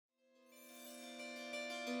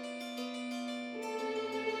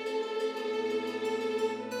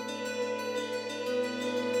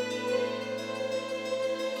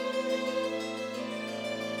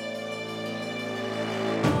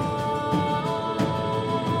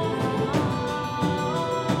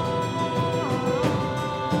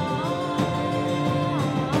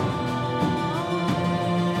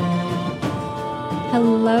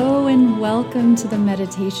Hello and welcome to the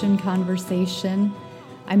Meditation Conversation.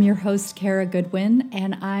 I'm your host, Kara Goodwin,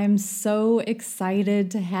 and I'm so excited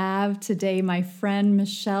to have today my friend,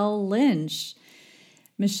 Michele Lynch.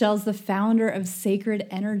 Michelle's the founder of Sacred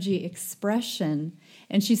Energy Expression,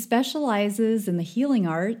 and she specializes in the healing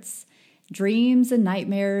arts, dreams and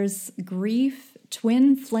nightmares, grief,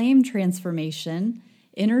 twin flame transformation,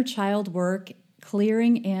 inner child work,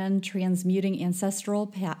 clearing and transmuting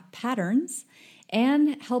ancestral patterns,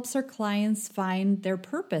 and helps her clients find their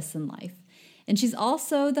purpose in life. And she's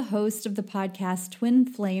also the host of the podcast Twin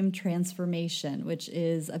Flame Transformation, which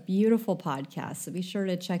is a beautiful podcast. So be sure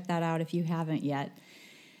to check that out if you haven't yet.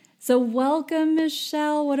 So welcome,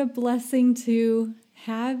 Michele. What a blessing to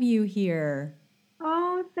have you here.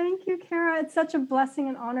 Oh, thank you, Kara. It's such a blessing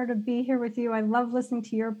and honor to be here with you. I love listening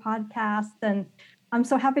to your podcast, and I'm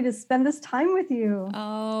so happy to spend this time with you.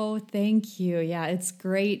 Oh, thank you. Yeah, it's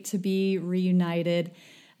great to be reunited.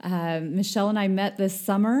 Michele and I met this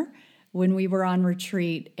summer when we were on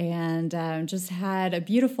retreat and just had a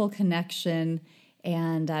beautiful connection.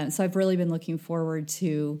 And so I've really been looking forward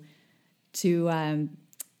to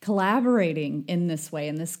collaborating in this way,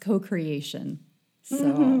 in this co-creation.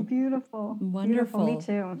 So Beautiful. Wonderful. Beautiful.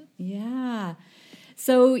 Me too. Yeah.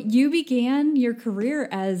 So you began your career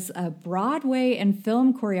as a Broadway and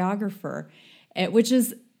film choreographer, which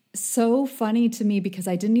is so funny to me because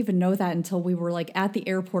I didn't even know that until we were like at the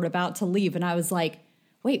airport about to leave. And I was like,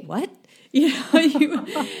 wait, what? You know,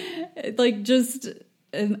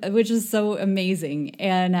 which is so amazing.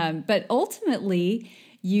 And, but ultimately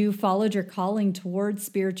you followed your calling towards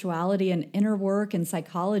spirituality and inner work and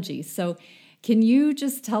psychology. So can you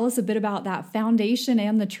just tell us a bit about that foundation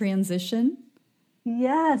and the transition?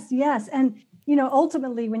 Yes. And,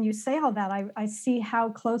 ultimately, when you say all that, I see how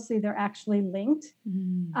closely they're actually linked,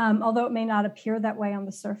 although it may not appear that way on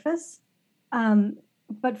the surface.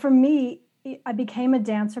 But for me, I became a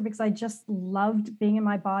dancer because I just loved being in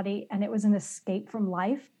my body, and it was an escape from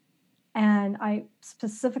life. And I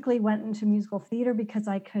specifically went into musical theater because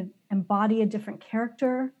I could embody a different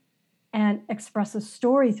character and express a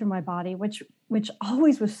story through my body, which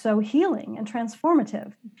always was so healing and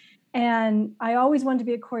transformative. And I always wanted to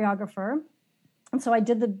be a choreographer. And so I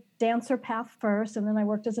did the dancer path first, and then I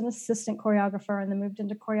worked as an assistant choreographer and then moved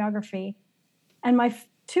into choreography. And my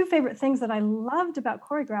two favorite things that I loved about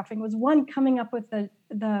choreographing was one, coming up with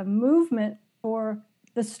the movement for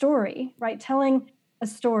the story, right? Telling a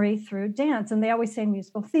story through dance. And they always say in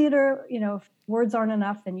musical theater, if words aren't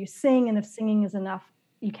enough, then you sing. And if singing is enough,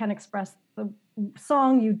 you can express the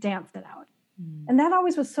song, you dance it out. And that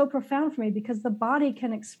always was so profound for me because the body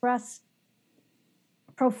can express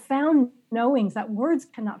profound knowings that words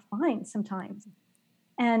cannot find sometimes.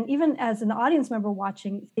 And even as an audience member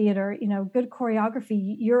watching theater, good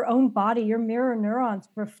choreography, your own body, your mirror neurons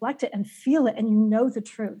reflect it and feel it, and you know the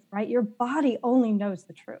truth, right? Your body only knows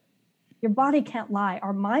the truth. Your body can't lie.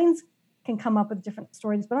 Our minds can come up with different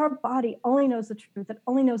stories, but our body only knows the truth. It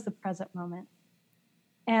only knows the present moment.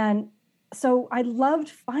 And so I loved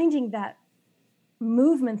finding that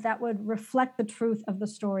movement that would reflect the truth of the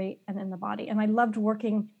story and in the body. And I loved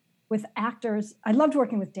working with actors. I loved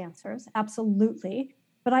working with dancers, absolutely.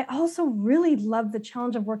 But I also really loved the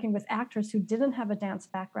challenge of working with actors who didn't have a dance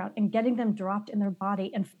background and getting them dropped in their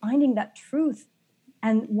body and finding that truth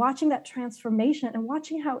and watching that transformation and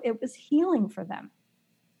watching how it was healing for them.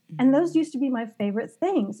 And those used to be my favorite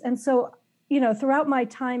things. And so, throughout my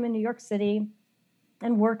time in New York City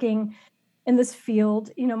and working in this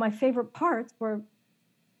field, my favorite parts were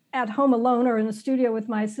at home alone or in the studio with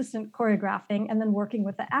my assistant choreographing and then working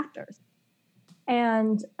with the actors.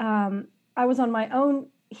 And I was on my own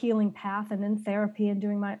healing path and in therapy and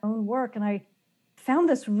doing my own work. And I found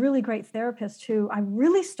this really great therapist who I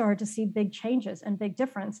really started to see big changes and big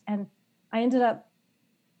difference. And I ended up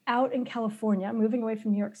out in California, moving away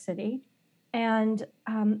from New York City. And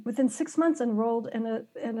within 6 months enrolled in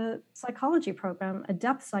a psychology program, a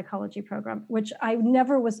depth psychology program, which I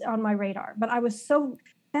never was on my radar. But I was so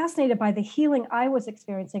fascinated by the healing I was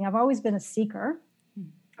experiencing. I've always been a seeker.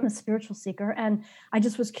 I'm a spiritual seeker. And I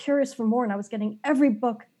just was curious for more. And I was getting every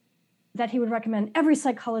book that he would recommend, every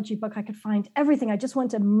psychology book I could find, everything. I just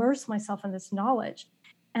wanted to immerse myself in this knowledge.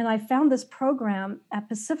 And I found this program at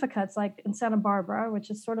Pacifica. It's like in Santa Barbara, which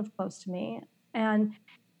is sort of close to me. And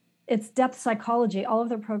it's depth psychology. All of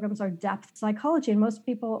their programs are depth psychology. And most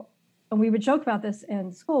people, and we would joke about this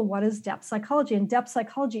in school, what is depth psychology? And depth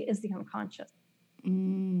psychology is the unconscious.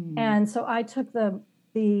 And so I took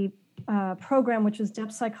the program, which was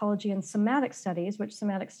depth psychology and somatic studies, which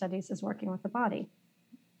somatic studies is working with the body.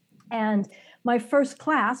 And my first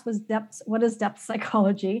class was what is depth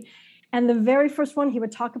psychology? And the very first one, he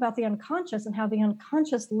would talk about the unconscious and how the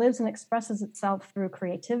unconscious lives and expresses itself through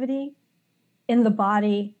creativity, in the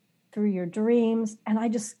body, through your dreams. And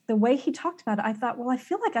the way he talked about it, I thought, well, I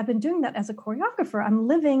feel like I've been doing that as a choreographer. I'm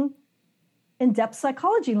living in depth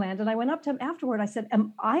psychology land. And I went up to him afterward. I said,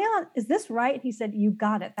 is this right? He said, you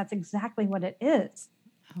got it. That's exactly what it is.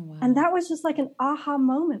 Oh, wow. And that was just like an aha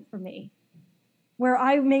moment for me, where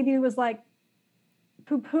I maybe was like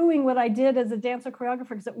poo-pooing what I did as a dancer choreographer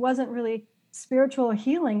because it wasn't really spiritual or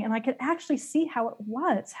healing. And I could actually see how it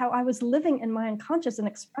was, how I was living in my unconscious and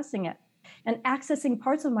expressing it and accessing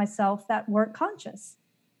parts of myself that weren't conscious.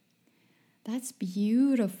 That's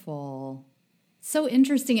beautiful. So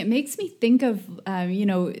interesting. It makes me think of,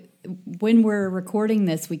 when we're recording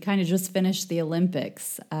this, we kind of just finished the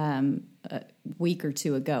Olympics a week or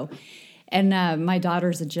two ago. And my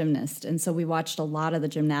daughter's a gymnast. And so we watched a lot of the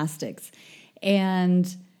gymnastics. And,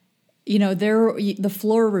 the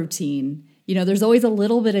floor routine, there's always a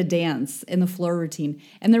little bit of dance in the floor routine.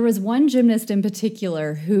 And there was one gymnast in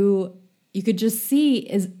particular who you could just see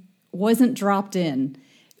wasn't dropped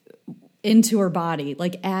into her body.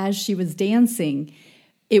 Like as she was dancing,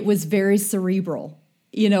 it was very cerebral.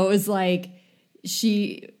 It was like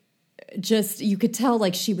you could tell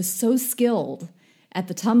like she was so skilled at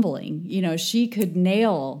the tumbling. She could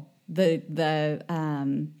nail the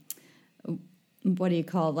what do you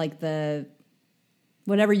call, like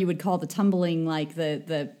whatever you would call the tumbling, like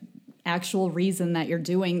the actual reason that you're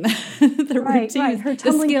doing the routine, right. Her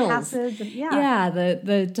tumbling the skills. Passes,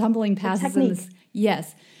 the tumbling passes and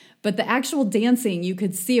yes. But the actual dancing, you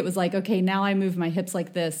could see it was like, okay, now I move my hips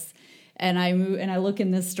like this, and I move and I look in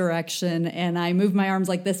this direction, and I move my arms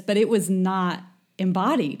like this. But it was not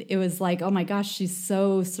embodied. It was like, oh my gosh, she's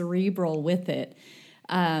so cerebral with it.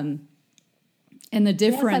 And the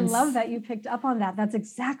difference. Yes, I love that you picked up on that. That's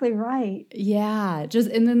exactly right. Yeah,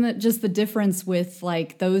 just the difference with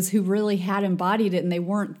like those who really had embodied it and they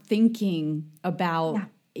weren't thinking about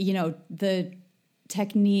the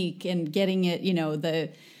technique and getting it,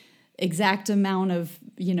 the exact amount of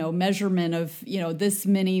measurement of this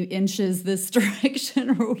many inches this direction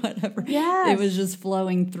or whatever. Yes. It was just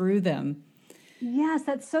flowing through them. Yes,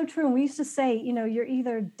 that's so true. And we used to say, you're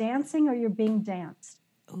either dancing or you're being danced.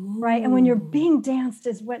 Ooh. Right. And when you're being danced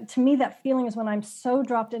to me, that feeling is when I'm so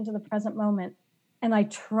dropped into the present moment and I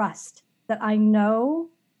trust that I know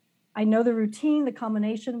the routine, the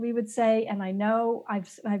combination, we would say, and I know I've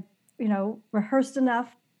rehearsed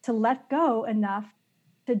enough to let go enough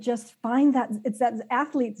to just find it's that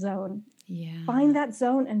athlete zone. Yeah. Find that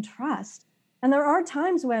zone and trust. And there are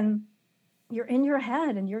times when you're in your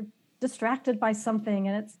head and you're distracted by something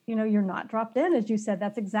and it's, you're not dropped in, as you said.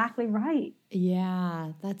 That's exactly right.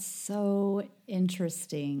 Yeah, that's so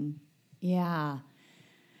interesting. Yeah.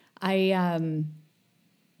 I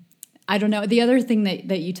don't know. The other thing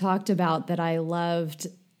that you talked about that I loved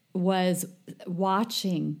was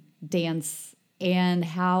watching dance and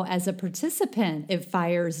how as a participant, it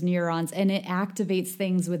fires neurons and it activates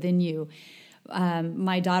things within you.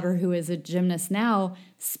 My daughter, who is a gymnast now,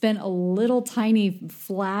 spent a little tiny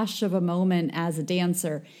flash of a moment as a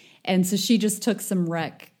dancer. And so she just took some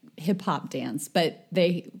rec hip hop dance, but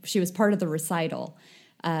she was part of the recital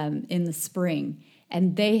in the spring.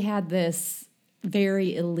 And they had this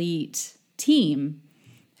very elite team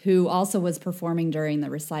who also was performing during the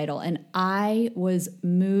recital. And I was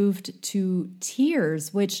moved to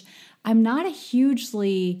tears, which I'm not a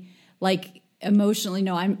hugely emotionally,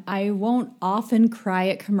 no, I won't often cry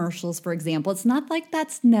at commercials, for example. It's not like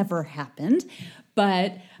that's never happened,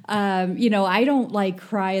 but, I don't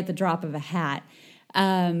cry at the drop of a hat.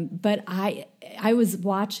 But I was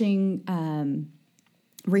watching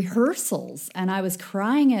rehearsals and I was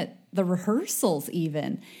crying at the rehearsals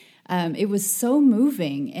even. It was so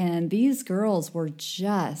moving and these girls were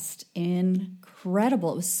just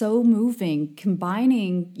incredible. It was so moving,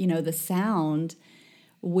 combining, the sound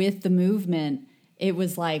with the movement. It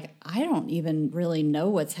was like, I don't even really know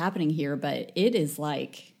what's happening here, but it is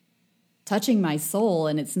touching my soul,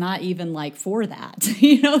 and it's not even for that.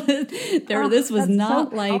 This was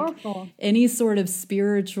not so any sort of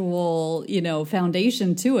spiritual,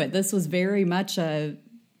 foundation to it. This was very much a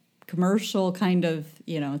commercial kind of,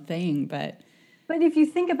 thing, But if you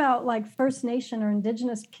think about First Nation or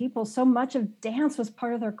Indigenous people, so much of dance was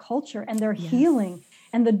part of their culture and their healing.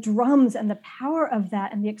 And the drums and the power of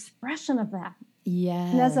that and the expression of that.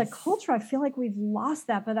 Yes. And as a culture, I feel like we've lost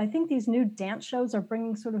that. But I think these new dance shows are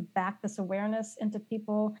bringing sort of back this awareness into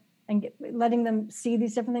people and letting them see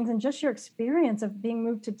these different things. And just your experience of being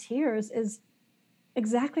moved to tears is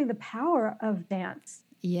exactly the power of dance.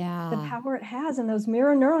 the Yeah. power it has, and those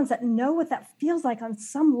mirror neurons that know what that feels like on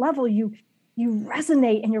some level. You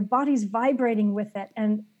resonate and your body's vibrating with it,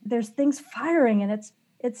 and there's things firing, and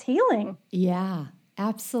it's healing. Yeah,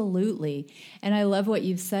 absolutely. And I love what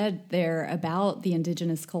you've said there about the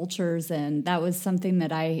indigenous cultures. And that was something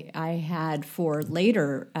that I had for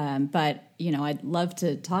later. But, I'd love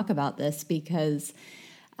to talk about this because,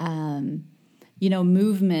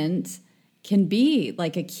 movement can be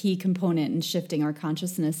like a key component in shifting our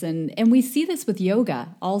consciousness. And we see this with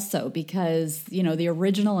yoga also because, the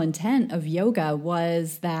original intent of yoga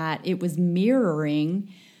was that it was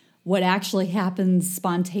mirroring what actually happens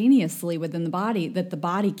spontaneously within the body, that the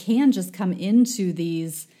body can just come into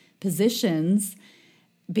these positions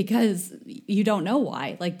because you don't know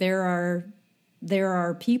why. Like there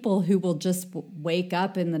are people who will just wake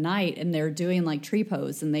up in the night and they're doing like tree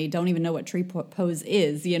pose and they don't even know what tree pose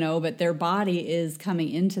is, but their body is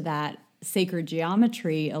coming into that sacred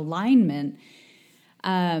geometry alignment.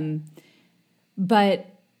 But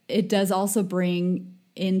it does also bring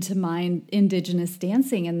into mind indigenous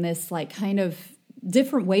dancing and this like kind of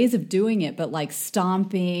different ways of doing it, but like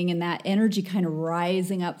stomping and that energy kind of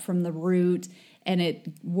rising up from the root and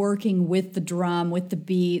it working with the drum, with the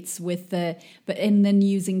beats, and then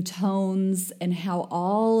using tones and how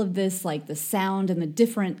all of this, like the sound and the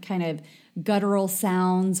different kind of guttural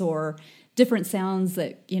sounds or different sounds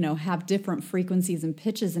that, have different frequencies and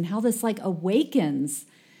pitches and how this like awakens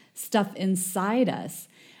stuff inside us.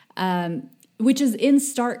 Which is in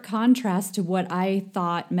stark contrast to what I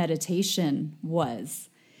thought meditation was.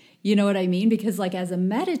 You know what I mean? Because like as a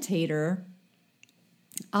meditator,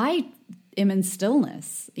 I am in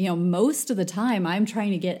stillness. Most of the time I'm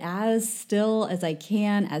trying to get as still as I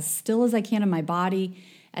can in my body,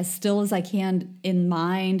 as still as I can in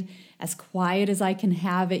mind, as quiet as I can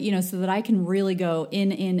have it, so that I can really go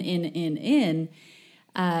in.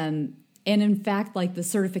 And in fact, like the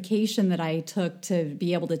certification that I took to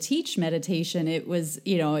be able to teach meditation, it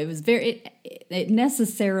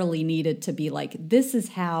necessarily needed to be like, this is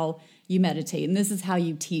how you meditate and this is how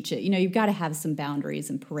you teach it. You've got to have some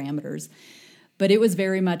boundaries and parameters. But it was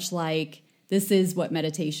very much like, this is what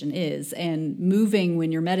meditation is. And moving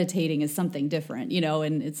when you're meditating is something different,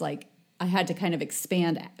 and it's like, I had to kind of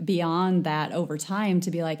expand beyond that over time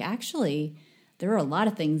to be like, actually, there are a lot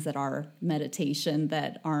of things that are meditation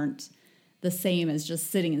that aren't the same as just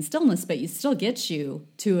sitting in stillness, but you still get you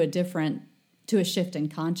to a shift in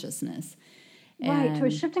consciousness. Right, to a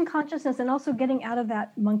shift in consciousness and also getting out of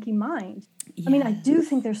that monkey mind. Yes. I mean, I do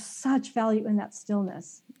think there's such value in that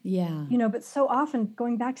stillness. Yeah. But so often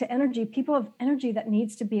going back to energy, people have energy that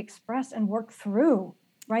needs to be expressed and worked through,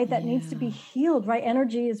 right? That needs to be healed, right?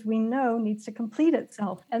 Energy, as we know, needs to complete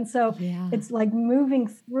itself. And so it's like moving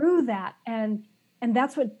through that. And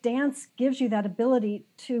that's what dance gives you, that ability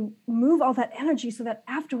to move all that energy so that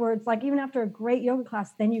afterwards, like even after a great yoga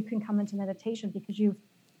class, then you can come into meditation because you've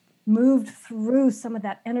moved through some of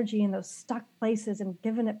that energy in those stuck places and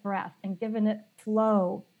given it breath and given it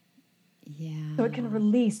flow. Yeah. So it can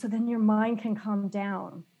release, so then your mind can calm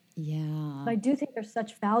down. Yeah. But I do think there's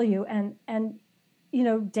such value and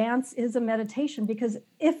dance is a meditation because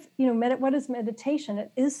if, what is meditation?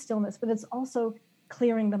 It is stillness, but it's also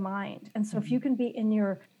clearing the mind. And so if you can be in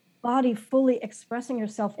your body fully expressing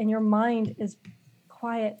yourself and your mind is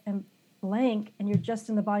quiet and blank and you're just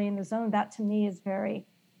in the body in the zone, that to me is very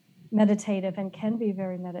meditative and can be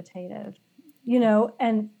very meditative.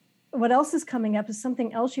 And what else is coming up is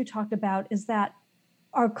something else you talked about is that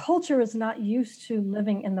our culture is not used to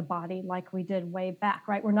living in the body like we did way back,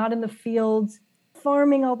 right? We're not in the fields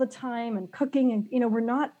farming all the time and cooking and we're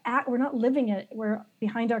not living it. We're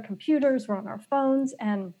behind our computers, we're on our phones.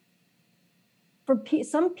 And for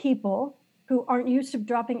some people who aren't used to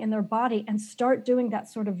dropping in their body and start doing that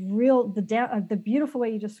sort of the beautiful way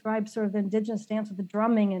you described sort of the indigenous dance with the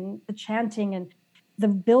drumming and the chanting and the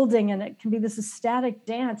building, and it can be this ecstatic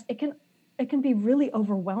dance, it can be really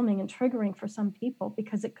overwhelming and triggering for some people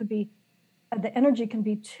because it could be the energy can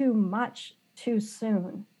be too much too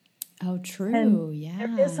soon. Oh, true. And yeah.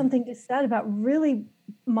 There is something to be said about really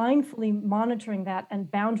mindfully monitoring that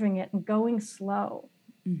and boundaring it and going slow.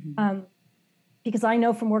 Mm-hmm. Because I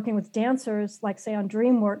know from working with dancers, like say on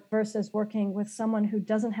dream work versus working with someone who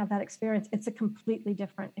doesn't have that experience, it's a completely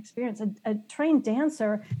different experience. A trained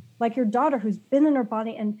dancer, like your daughter who's been in her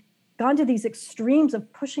body and gone to these extremes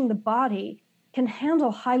of pushing the body, can handle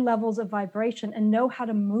high levels of vibration and know how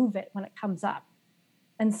to move it when it comes up.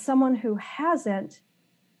 And someone who hasn't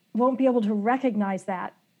won't be able to recognize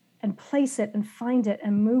that and place it and find it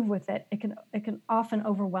and move with it. It can often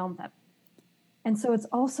overwhelm them. And so it's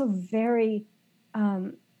also very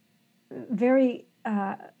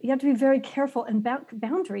you have to be very careful and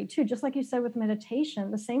boundary too, just like you said with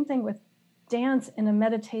meditation. The same thing with dance in a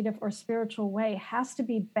meditative or spiritual way has to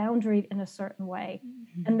be boundaried in a certain way.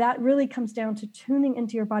 Mm-hmm. And that really comes down to tuning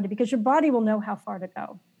into your body, because your body will know how far to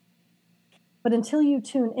go. But until you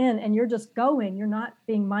tune in and you're just going, you're not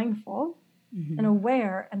being mindful mm-hmm. and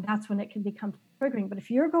aware, and that's when it can become triggering. But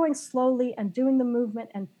if you're going slowly and doing the movement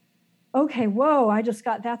and, okay, whoa,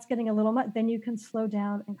 that's getting a little much, then you can slow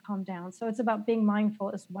down and calm down. So it's about being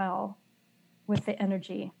mindful as well with the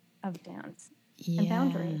energy of dance and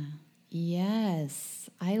boundary. Yes,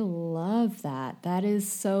 I love that. That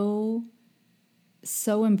is so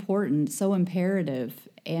important, so imperative.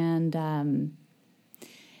 And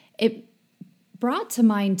it brought to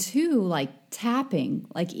mind too, like tapping,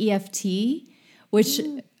 like EFT, which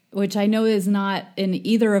I know is not in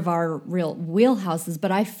either of our real wheelhouses,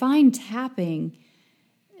 but I find tapping,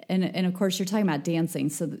 and of course you're talking about dancing,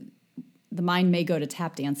 so the mind may go to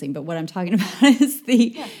tap dancing, but what I'm talking about is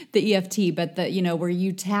the EFT, but where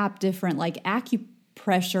you tap different like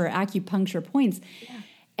acupuncture points. Yeah.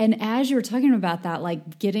 And as you were talking about that,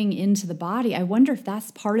 like getting into the body, I wonder if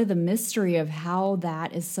that's part of the mystery of how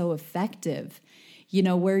that is so effective,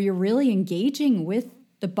 where you're really engaging with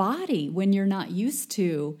the body when you're not used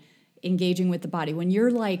to engaging with the body, when you're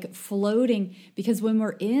like floating, because when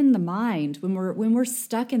we're in the mind, when we're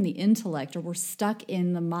stuck in the intellect, or we're stuck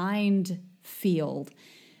in the mind field,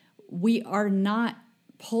 we are not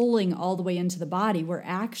pulling all the way into the body. We're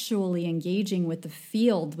actually engaging with the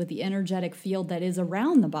field, with the energetic field that is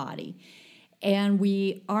around the body. And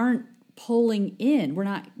we aren't pulling in. We're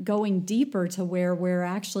not going deeper to where we're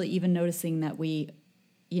actually even noticing that we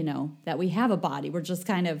have a body. We're just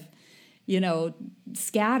kind of,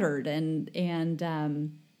 scattered. And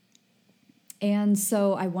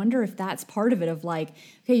so I wonder if that's part of it, of like,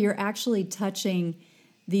 okay, you're actually touching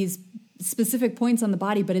these specific points on the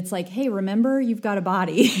body, but it's like, hey, remember, you've got a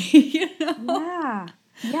body.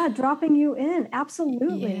 Yeah, dropping you in.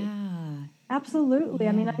 Absolutely. Yeah. Absolutely.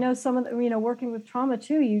 Yeah. I mean, I know some of the, working with trauma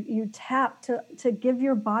too, you tap to give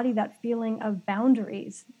your body that feeling of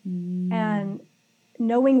boundaries and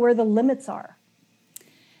knowing where the limits are.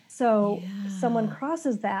 So someone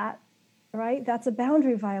crosses that, right? That's a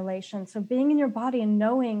boundary violation. So being in your body and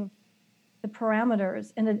knowing the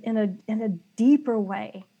parameters in a deeper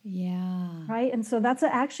way. Yeah. Right. And so that's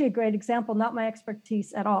actually a great example, not my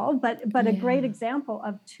expertise at all, but a great example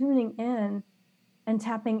of tuning in and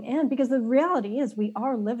tapping in, because the reality is we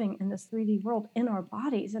are living in this 3D world in our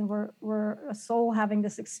bodies, and we're a soul having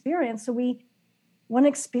this experience. So we want to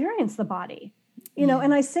experience the body,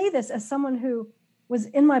 and I say this as someone who was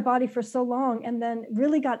in my body for so long and then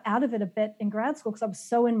really got out of it a bit in grad school because I was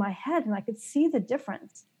so in my head and I could see the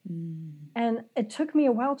difference. And it took me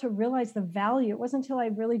a while to realize the value. It wasn't until I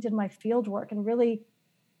really did my field work and really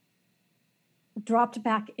dropped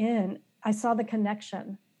back in, I saw the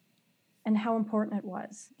connection and how important it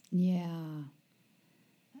was. Yeah.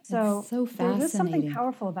 So fascinating. There's something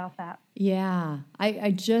powerful about that. Yeah.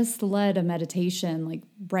 I just led a meditation like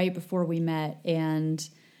right before we met, and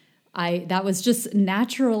that was just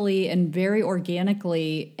naturally and very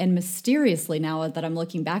organically and mysteriously, now that I'm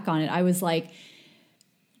looking back on it, I was like,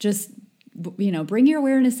 just, bring your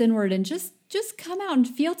awareness inward and just come out and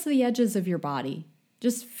feel to the edges of your body.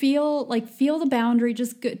 Just feel the boundary.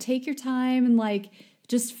 Just take your time and like,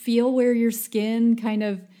 just feel where your skin kind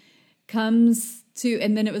of comes to.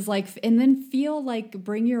 And then it was like, and then feel like,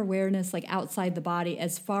 bring your awareness like outside the body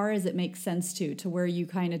as far as it makes sense to where you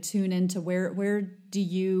kind of tune into where do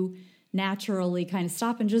you naturally kind of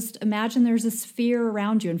stop, and just imagine there's a sphere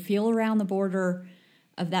around you and feel around the border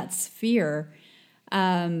of that sphere.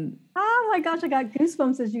 Oh my gosh, I got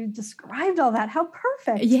goosebumps as you described all that. How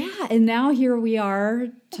perfect. Yeah. And now here we are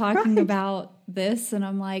talking about this, and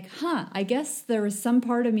I'm like, I guess there was some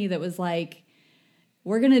part of me that was like,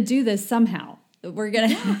 we're going to do this somehow. We're going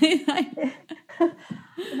to.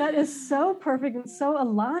 That is so perfect and so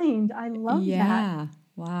aligned. I love that. Yeah.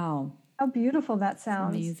 Wow. How beautiful that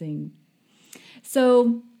sounds. It's amazing.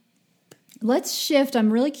 So let's shift.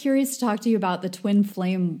 I'm really curious to talk to you about the twin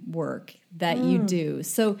flame work that you do.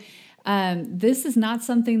 So this is not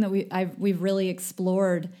something that we've really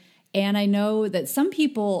explored. And I know that some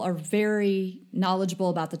people are very knowledgeable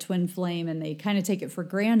about the twin flame, and they kind of take it for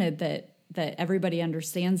granted that everybody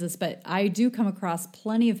understands this. But I do come across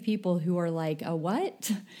plenty of people who are like, "Oh, what?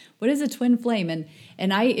 What is a twin flame?" And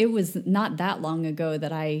it was not that long ago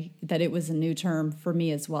that it was a new term for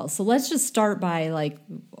me as well. So let's just start by like,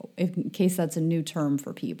 in case that's a new term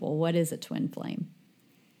for people, what is a twin flame?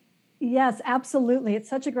 Yes, absolutely. It's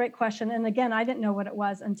such a great question. And again, I didn't know what it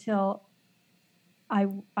was until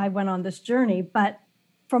I went on this journey. But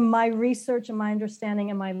from my research and my understanding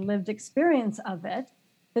and my lived experience of it,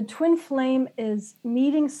 the twin flame is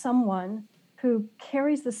meeting someone who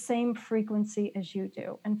carries the same frequency as you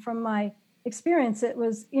do. And from my experience, it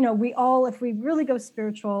was, we all, if we really go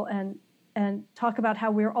spiritual and talk about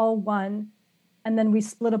how we're all one, and then we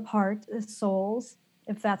split apart as souls,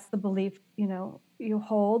 if that's the belief, you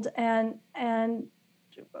hold. And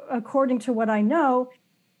according to what I know,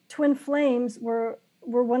 twin flames were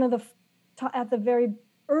one of at the very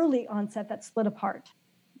early onset that split apart.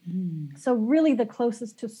 So really the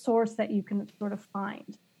closest to source that you can sort of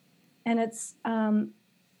find. And it's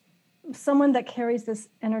someone that carries this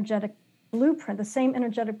energetic blueprint, the same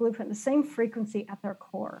energetic blueprint, the same frequency at their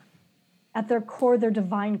core, their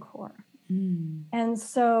divine core. And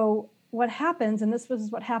so what happens, and this was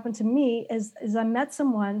what happened to me, is I met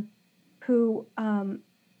someone who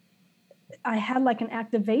I had like an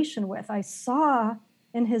activation with. I saw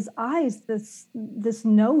in his eyes this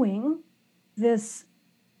knowing,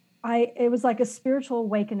 it was like a spiritual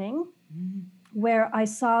awakening where I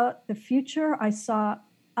saw the future, I saw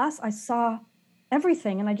us, I saw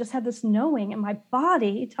everything. And I just had this knowing, and my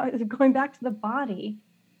body, going back to the body,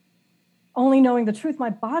 only knowing the truth, my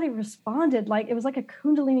body responded like it was like a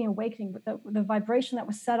Kundalini awakening with the vibration that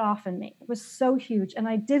was set off in me. It was so huge. And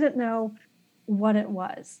I didn't know what it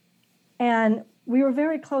was. And we were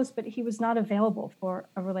very close, but he was not available for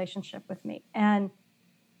a relationship with me. And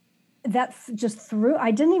that's just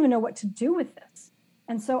I didn't even know what to do with this.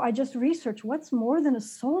 And so I just researched, what's more than a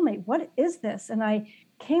soulmate? What is this? And I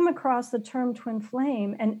came across the term twin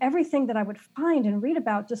flame, and everything that I would find and read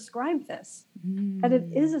about described this, that it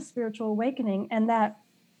is a spiritual awakening, and that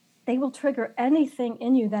they will trigger anything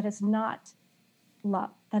in you that is not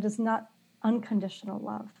love, that is not unconditional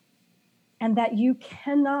love. And that you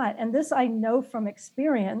cannot, and this I know from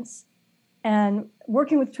experience and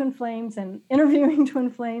working with twin flames and interviewing twin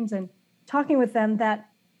flames and talking with them, that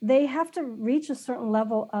they have to reach a certain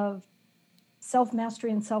level of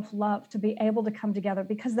self-mastery and self-love to be able to come together,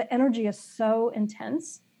 because the energy is so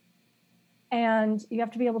intense, and you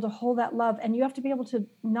have to be able to hold that love, and you have to be able to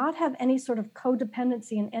not have any sort of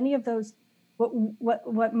codependency in any of those,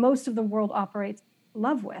 what most of the world operates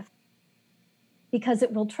love with, because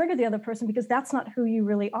it will trigger the other person, because that's not who you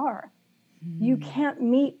really are. You can't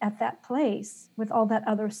meet at that place with all that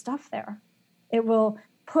other stuff there. It will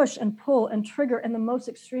push and pull and trigger in the most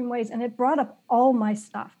extreme ways. And it brought up all my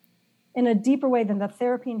stuff in a deeper way than the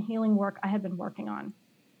therapy and healing work I had been working on.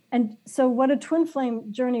 And so what a twin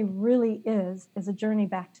flame journey really is a journey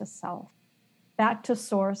back to self, back to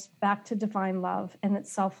source, back to divine love, and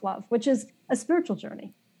it's self-love, which is a spiritual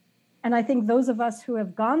journey. And I think those of us who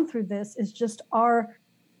have gone through this is just our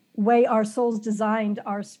way our souls designed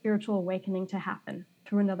our spiritual awakening to happen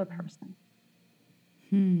through another person.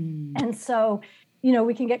 And so,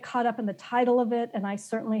 we can get caught up in the title of it, and I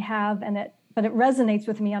certainly have, but it resonates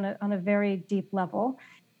with me on a very deep level.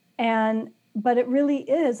 But it really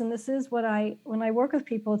is, and this is when I work with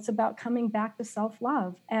people, it's about coming back to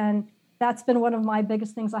self-love. And that's been one of my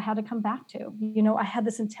biggest things I had to come back to. I had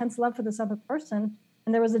this intense love for this other person,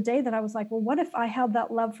 and there was a day that I was like, well, what if I held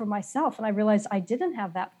that love for myself? And I realized I didn't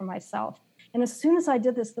have that for myself. And as soon as I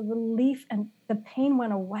did this, the relief and the pain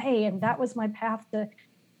went away. And that was my path to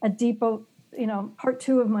a deeper, part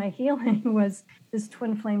 2 of my healing was this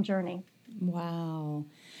twin flame journey. Wow.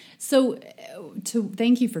 So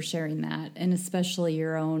thank you for sharing that, and especially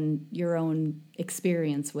your own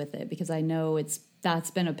experience with it, because I know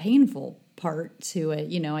that's been a painful part to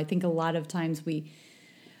it. I think a lot of times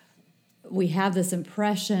we have this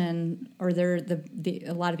impression, or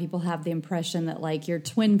a lot of people have the impression that like your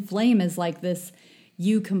twin flame is like this,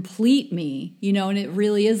 you complete me, and it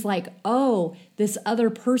really is like, oh, this other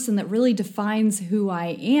person that really defines who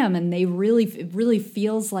I am. And it really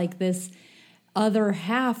feels like this other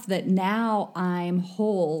half that now I'm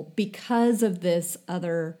whole because of this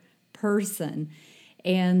other person.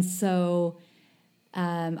 And so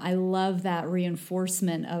I love that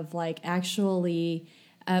reinforcement of like actually,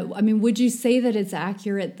 would you say that it's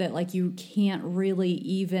accurate that like you can't really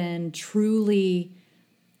even truly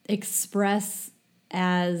express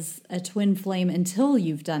as a twin flame until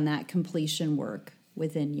you've done that completion work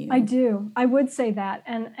within you? I do. I would say that.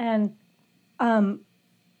 And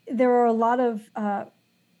there are a lot of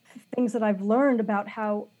things that I've learned about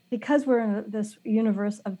how, because we're in this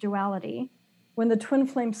universe of duality, when the twin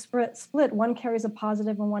flame split, one carries a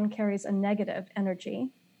positive and one carries a negative energy.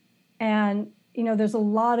 And there's a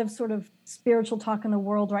lot of sort of spiritual talk in the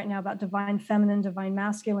world right now about divine feminine, divine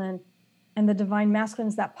masculine. And the divine masculine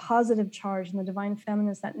is that positive charge, and the divine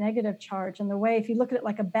feminine is that negative charge. And the way, if you look at it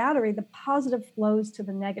like a battery, the positive flows to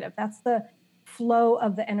the negative. That's the flow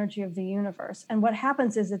of the energy of the universe. And what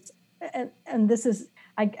happens is and this is,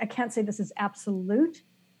 I can't say this is absolute,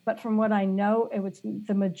 but from what I know, it was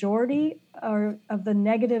the majority of the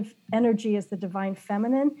negative energy is the divine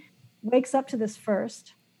feminine, wakes up to this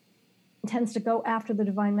first, tends to go after the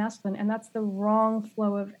divine masculine. And that's the wrong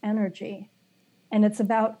flow of energy. And it's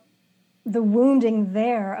about the wounding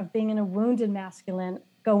there of being in a wounded masculine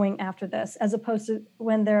going after this, as opposed to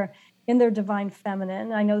when they're in their divine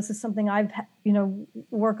feminine. I know this is something I've,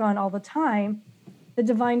 work on all the time. The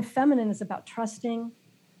divine feminine is about trusting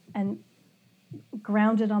and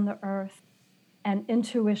grounded on the earth and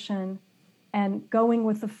intuition and going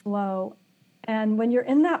with the flow. And when you're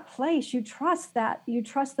in that place, you trust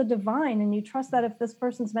the divine, and you trust that if this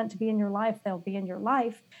person's meant to be in your life, they'll be in your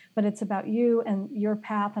life, but it's about you and your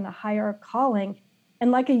path and a higher calling.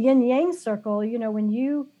 And like a yin yang circle, when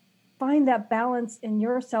you find that balance in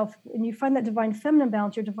yourself and you find that divine feminine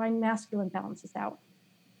balance, your divine masculine balances out.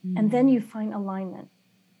 Mm-hmm. And then you find alignment.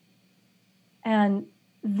 And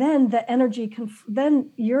then the energy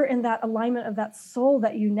then you're in that alignment of that soul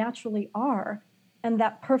that you naturally are. And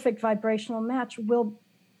that perfect vibrational match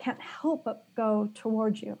can't help but go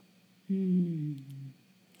towards you. Mm.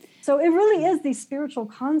 So it really is these spiritual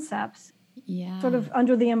concepts, sort of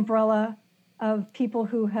under the umbrella of people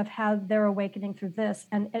who have had their awakening through this.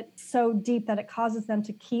 And it's so deep that it causes them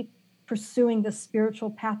to keep pursuing the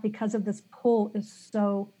spiritual path because of this pull is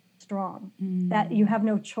so strong that you have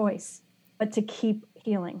no choice but to keep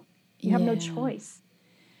healing. You have no choice.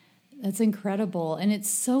 That's incredible. And it's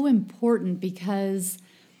so important because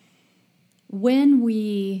when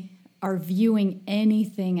we are viewing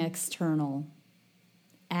anything external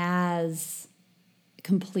as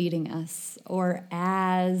completing us, or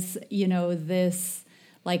as, this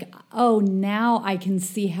like, oh, now I can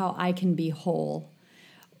see how I can be whole,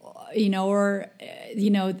 it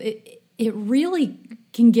really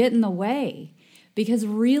can get in the way, because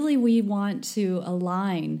really we want to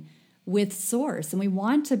align with source, and we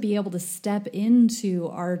want to be able to step into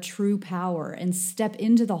our true power and step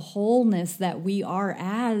into the wholeness that we are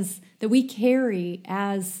that we carry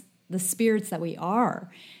as the spirits that we are,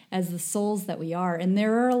 as the souls that we are. And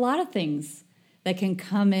there are a lot of things that can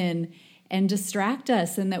come in and distract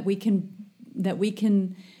us, and that we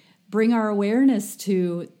can bring our awareness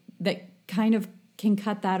to, that kind of can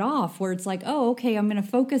cut that off, where it's like, oh, okay, I'm going to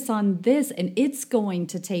focus on this and it's going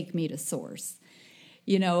to take me to source.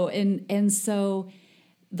 And so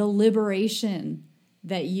the liberation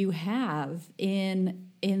that you have in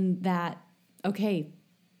that, okay,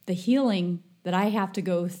 the healing that I have to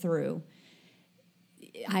go through,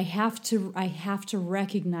 I have to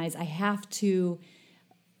recognize, I have to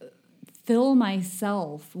fill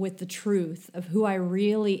myself with the truth of who I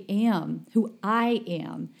really am, who I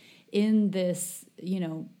am in this,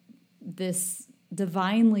 this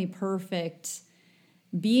divinely perfect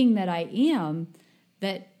being that I am.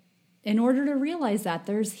 That in order to realize that,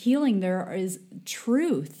 there's healing, there is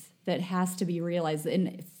truth that has to be realized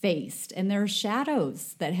and faced, and there are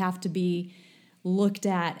shadows that have to be looked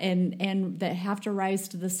at and that have to rise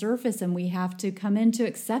to the surface, and we have to come into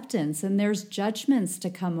acceptance, and there's judgments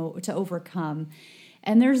to overcome,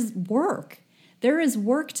 and there's work. There is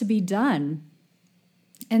work to be done.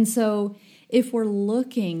 And so if we're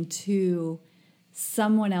looking to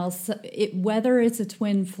someone else, whether it's a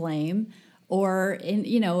twin flame, or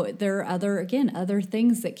there are other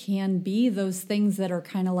things that can be those things that are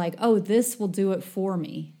kind of like, oh, this will do it for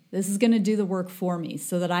me. This is going to do the work for me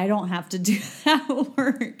so that I don't have to do that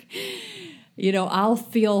work. I'll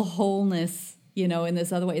feel wholeness, in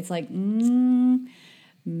this other way. It's like,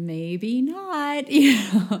 maybe not,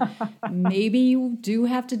 maybe you do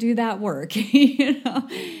have to do that work,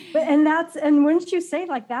 And wouldn't you say,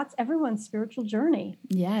 like, that's everyone's spiritual journey?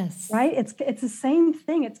 Yes. Right? It's the same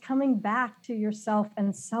thing. It's coming back to yourself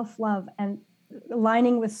and self-love and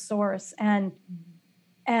aligning with source and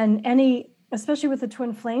especially with the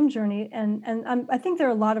twin flame journey. And I think there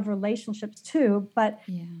are a lot of relationships too, but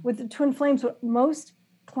with the twin flames, most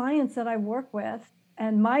clients that I work with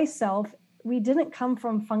and myself, we didn't come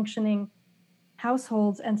from functioning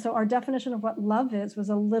households. And so our definition of what love is was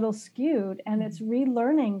a little skewed, and it's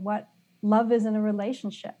relearning what love is in a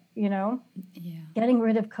relationship, getting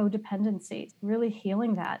rid of codependency, really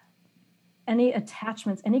healing that, any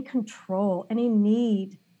attachments, any control, any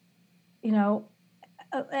need,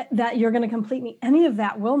 that you're going to complete me, any of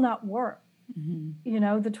that will not work.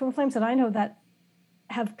 Mm-hmm. The twin flames that I know that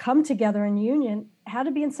have come together in union had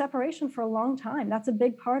to be in separation for a long time. That's a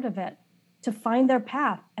big part of it. to find their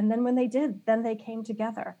path. And then when they did, then they came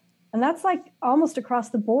together. And that's like almost across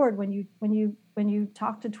the board when you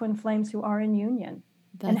talk to twin flames who are in union.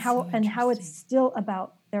 That's and how it's still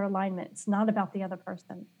about their alignment. It's not about the other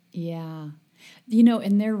person. Yeah. You know,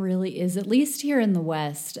 and there really is, at least here in the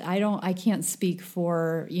West, I can't speak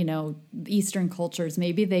for, you know, Eastern cultures.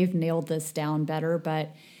 Maybe they've nailed this down better,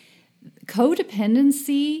 but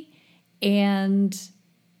codependency and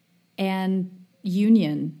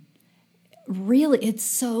union, really, it's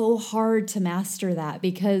so hard to master that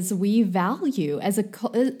because we value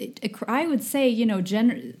I would say, you know,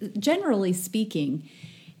 generally speaking,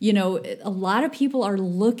 you know, a lot of people are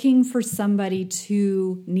looking for somebody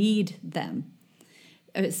to need them,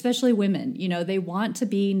 especially women. You know, they want to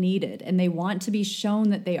be needed and they want to be shown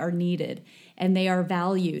that they are needed and they are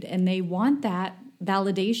valued and they want that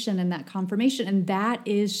validation and that confirmation. And that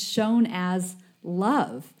is shown as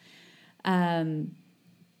love. And,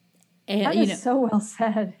 that is so well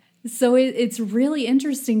said. So it's really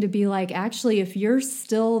interesting to be like, actually, if you're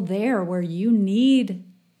still there where you need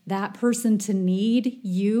that person to need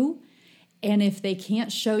you, and if they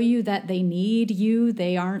can't show you that they need you,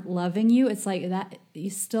 they aren't loving you, it's like that you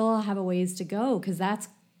still have a ways to go because that's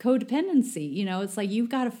codependency. You know, it's like you've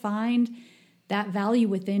got to find that value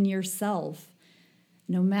within yourself.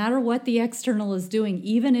 No matter what the external is doing,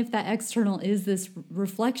 even if that external is this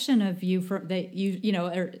reflection of you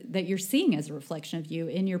that you're seeing as a reflection of you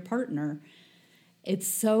in your partner, it's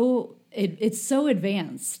so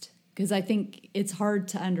advanced because I think it's hard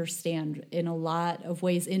to understand in a lot of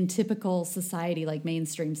ways in typical society, like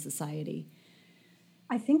mainstream society.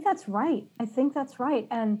 I think that's right.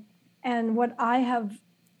 And what I have,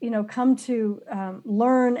 you know, come to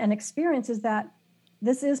learn and experience is that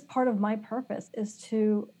this is part of my purpose, is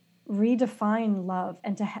to redefine love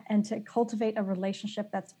and to cultivate a relationship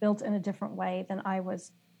that's built in a different way than I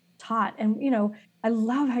was taught. And, you know, I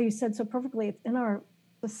love how you said so perfectly, it's in our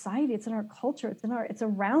society, it's in our culture, it's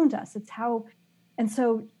around us. And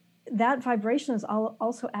so that vibration is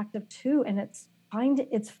also active too. And it's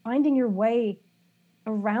finding your way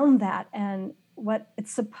around that and what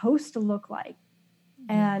it's supposed to look like.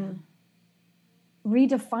 Yeah. And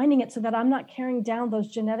redefining it so that I'm not carrying down those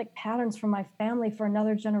genetic patterns from my family for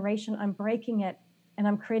another generation. I'm breaking it and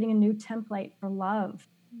I'm creating a new template for love.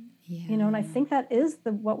 Yeah. You know, and I think that is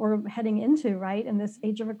what we're heading into, right? In this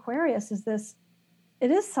age of Aquarius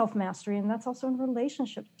it is self-mastery, and that's also in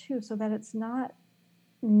relationships too, so that it's not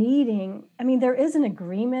needing, I mean, there is an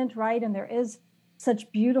agreement, right? And there is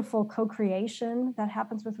such beautiful co-creation that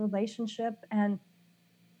happens with relationship.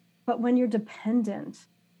 But when you're dependent,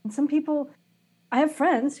 and some people, I have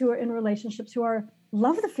friends who are in relationships who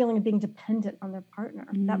love the feeling of being dependent on their partner.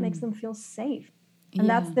 That makes them feel safe. And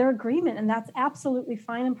that's their agreement. And that's absolutely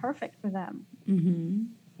fine and perfect for them. Mm-hmm.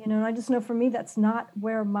 You know, and I just know for me, that's not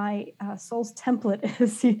where my soul's template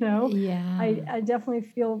is, you know. Yeah. I definitely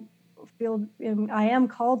feel I am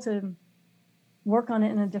called to work on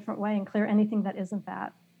it in a different way and clear anything that isn't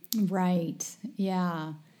that. Right.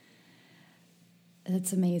 Yeah.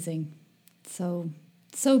 That's amazing. So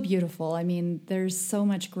beautiful. I mean, there's so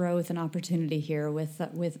much growth and opportunity here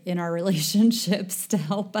within our relationships to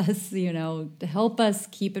help us, you know, to help us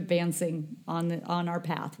keep advancing on our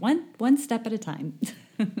path, one step at a time.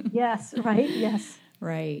 Yes. Right. Yes.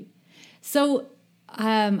 Right. So,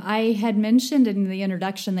 I had mentioned in the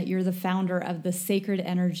introduction that you're the founder of the Sacred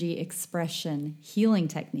Energy Expression Healing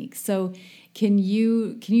Technique. So, can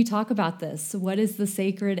you talk about this? What is the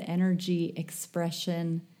Sacred Energy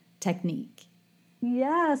Expression Technique?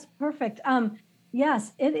 Yes, perfect.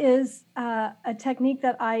 Yes, it is a technique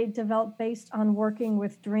that I developed based on working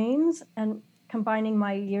with dreams and combining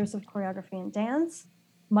my years of choreography and dance,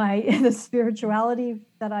 the spirituality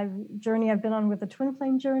journey I've been on with the twin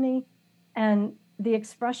flame journey, and the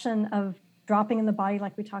expression of dropping in the body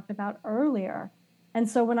like we talked about earlier. And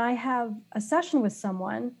so when I have a session with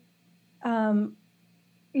someone, you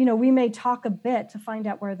know, we may talk a bit to find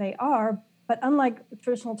out where they are. But unlike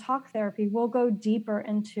traditional talk therapy, we'll go deeper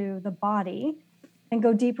into the body and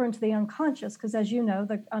go deeper into the unconscious, because as you know,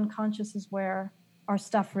 the unconscious is where our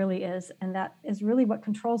stuff really is. And that is really what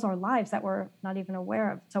controls our lives that we're not even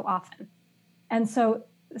aware of so often. And so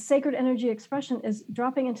the sacred energy expression is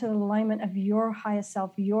dropping into the alignment of your highest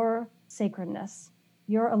self, your sacredness,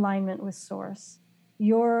 your alignment with source,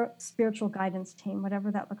 your spiritual guidance team,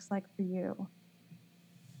 whatever that looks like for you,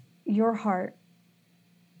 your heart.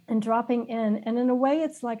 And dropping in. And in a way,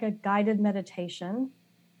 it's like a guided meditation.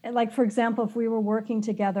 Like, for example, if we were working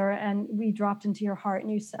together and we dropped into your heart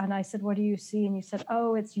and I said, what do you see? And you said,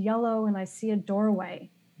 oh, it's yellow and I see a doorway.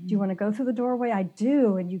 Do you want to go through the doorway? I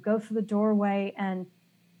do. And you go through the doorway and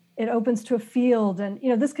it opens to a field. And,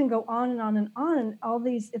 this can go on and on and on. And all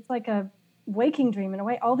these, it's like a waking dream in a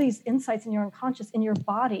way. All these insights in your unconscious, in your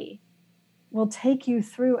body, will take you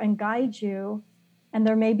through and guide you. And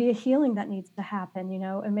there may be a healing that needs to happen,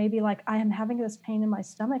 and maybe like, I am having this pain in my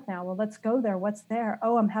stomach now. Well, let's go there. What's there?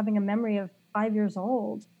 Oh, I'm having a memory of 5 years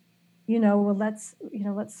old. Well, let's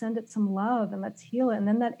send it some love and let's heal it. And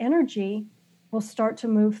then that energy will start to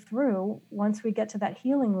move through once we get to that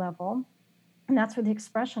healing level. And that's where the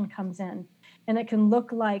expression comes in. And it can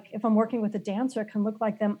look like, if I'm working with a dancer, it can look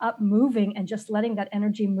like them up moving and just letting that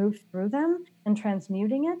energy move through them and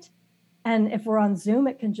transmuting it. And if we're on Zoom,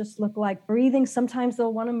 it can just look like breathing. Sometimes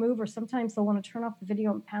they'll want to move, or sometimes they'll want to turn off the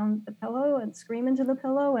video and pound the pillow and scream into the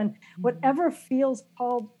pillow. And whatever feels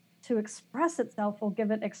called to express itself will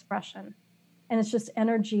give it expression. And it's just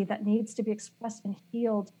energy that needs to be expressed and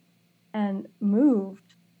healed and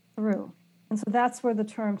moved through. And so that's where the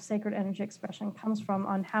term sacred energy expression comes from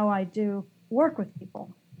on how I do work with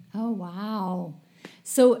people. Oh, wow.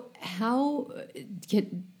 So how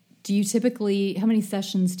many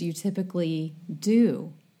sessions do you typically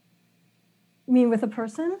do? You mean with a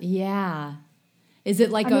person? Yeah. Is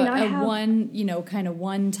it like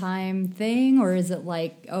one time thing, or is it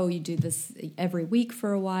like, oh, you do this every week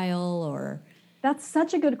for a while, or? That's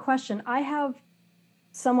such a good question. I have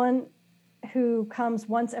someone who comes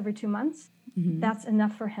once every 2 months. Mm-hmm. That's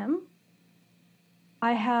enough for him.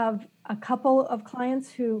 I have a couple of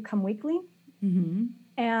clients who come weekly. Mm-hmm.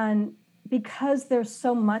 And because there's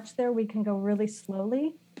so much there, we can go really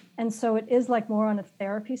slowly. And so it is like more on a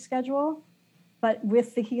therapy schedule, but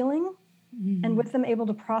with the healing. Mm-hmm. And with them able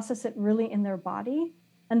to process it really in their body.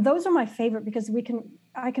 And those are my favorite, because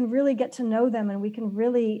I can really get to know them, and we can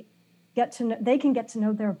really they can get to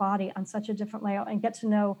know their body on such a different layer, and get to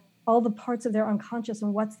know all the parts of their unconscious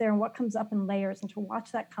and what's there and what comes up in layers, and to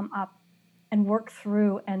watch that come up and work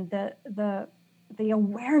through, and the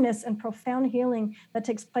awareness and profound healing that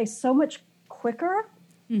takes place so much quicker.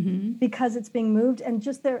 Mm-hmm. Because it's being moved, and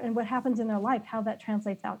just and what happens in their life, how that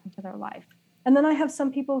translates out into their life. And then I have some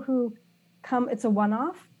people who come, it's a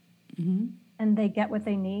one-off, mm-hmm. and they get what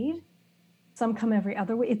they need. Some come every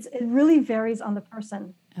other week. It really varies on the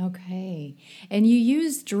person. Okay. And you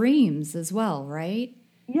use dreams as well, right?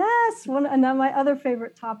 Yes. And now my other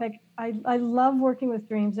favorite topic, I love working with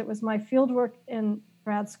dreams. It was my field work in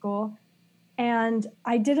grad school. And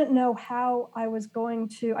I didn't know how I was going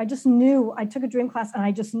to, I just knew, I took a dream class and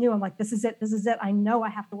I just knew, I'm like, this is it. I know I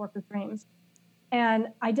have to work with dreams. And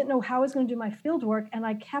I didn't know how I was going to do my field work. And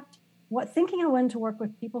I kept thinking I wanted to work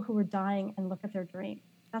with people who were dying and look at their dreams.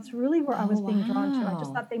 That's really where I was being drawn to. I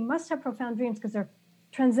just thought they must have profound dreams because they're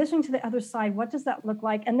transitioning to the other side. What does that look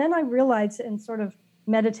like? And then I realized, in sort of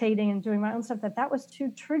meditating and doing my own stuff, that was too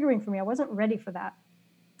triggering for me. I wasn't ready for that.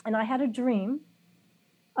 And I had a dream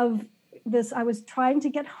of this. I was trying to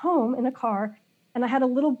get home in a car, and I had a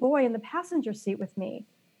little boy in the passenger seat with me.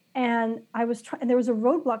 And I was and there was a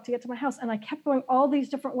roadblock to get to my house, and I kept going all these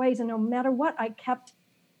different ways. And no matter what, I kept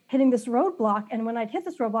hitting this roadblock. And when I'd hit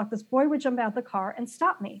this roadblock, this boy would jump out of the car and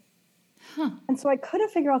stop me. Huh. And so I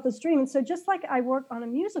couldn't figure out this dream. And so just like I work on a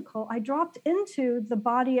musical, I dropped into the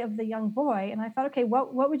body of the young boy. And I thought, okay,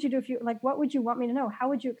 what would you do if you, like, what would you want me to know? How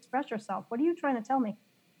would you express yourself? What are you trying to tell me?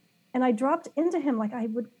 And I dropped into him like I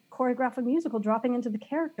would choreograph a musical, dropping into the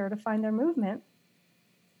character to find their movement.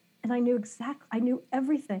 And I knew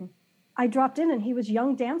everything. I dropped in, and he was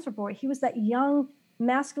young dancer boy. He was that young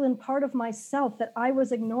masculine part of myself that I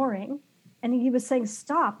was ignoring. And he was saying,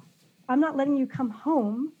 stop, I'm not letting you come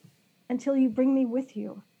home until you bring me with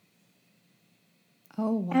you.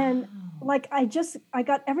 Oh, wow. And like, I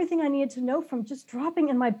got everything I needed to know from just dropping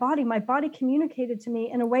in my body. My body communicated to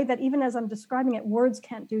me in a way that even as I'm describing it, words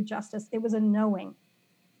can't do justice. It was a knowing.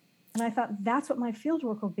 And I thought, that's what my field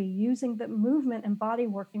work will be, using the movement and body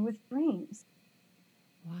working with dreams.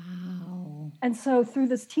 Wow. And so through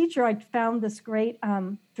this teacher, I found this great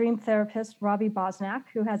dream therapist, Robbie Bosnack,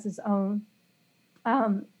 who has his own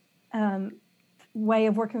way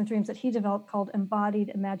of working with dreams that he developed called embodied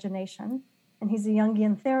imagination. And he's a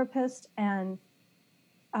Jungian therapist. And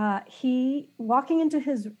he, walking into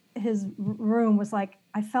his room, was like,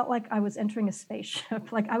 I felt like I was entering a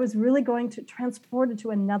spaceship. Like I was really going to transported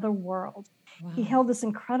to another world. Wow. He held this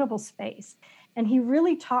incredible space. And he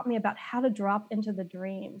really taught me about how to drop into the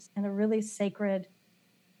dreams in a really sacred,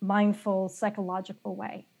 mindful, psychological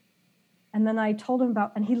way. And then I told him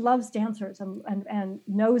about, and he loves dancers and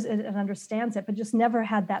knows it and understands it, but just never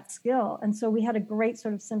had that skill. And so we had a great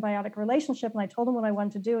sort of symbiotic relationship. And I told him what I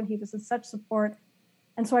wanted to do, and he was in such support.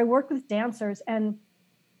 And so I worked with dancers, and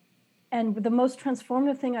the most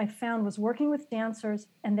transformative thing I found was working with dancers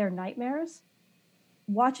and their nightmares.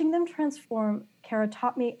 watching them transform, Kara,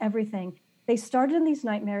 taught me everything. They started in these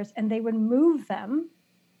nightmares and they would move them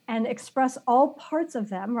and express all parts of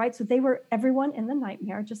them, right? So they were everyone in the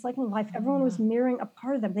nightmare, just like in life. Everyone was mirroring a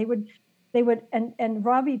part of them. They would, and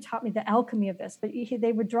Robbie taught me the alchemy of this, but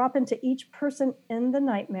they would drop into each person in the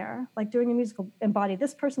nightmare, like doing a musical, embody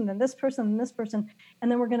this person, then this person, then this person,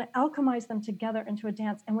 and then we're going to alchemize them together into a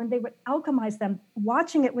dance. And when they would alchemize them,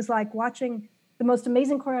 watching it was like watching the most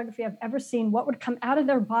amazing choreography I've ever seen. What would come out of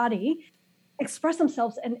their body, express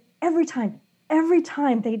themselves, and every time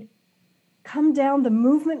they'd come down, the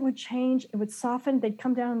movement would change, it would soften, they'd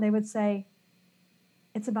come down and they would say,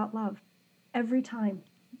 it's about love. Every time.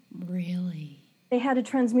 Really? They had to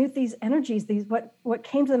transmute these energies, these what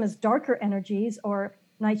came to them as darker energies or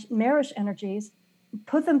nightmarish energies,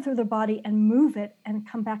 put them through their body and move it and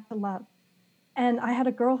come back to love. And I had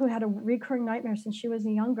a girl who had a recurring nightmare since she was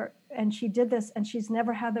younger, and she did this and she's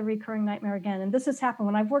never had the recurring nightmare again. And this has happened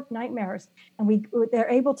when I've worked nightmares and they're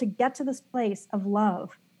able to get to this place of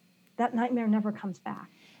love. That nightmare never comes back.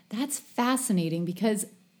 That's fascinating because,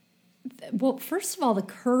 well, first of all, the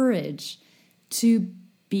courage to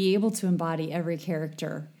be able to embody every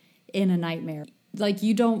character in a nightmare. Like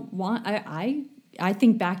you don't want, I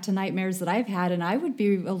think back to nightmares that I've had and I would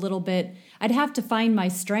be a little bit, I'd have to find my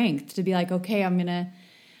strength to be like, okay, I'm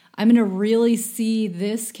going to really see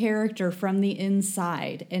this character from the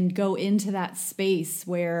inside and go into that space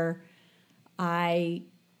where I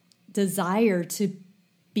desire to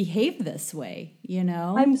behave this way, you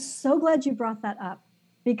know? I'm so glad you brought that up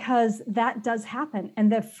because that does happen. And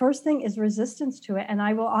the first thing is resistance to it. And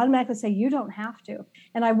I will automatically say, you don't have to.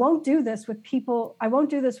 And I won't do this with people. I won't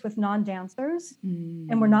do this with non-dancers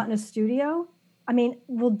and we're not in a studio. I mean,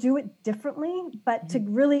 we'll do it differently, but to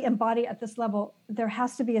really embody at this level, there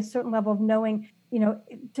has to be a certain level of knowing, you know,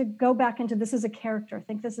 to go back into this is a character.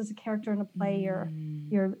 Think this is a character in a play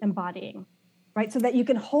you're embodying. Right, so that you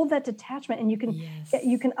can hold that detachment and you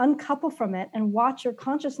can uncouple from it and watch your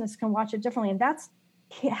consciousness can watch it differently, and that's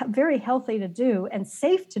very healthy to do and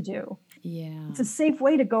safe to do. Yeah, it's a safe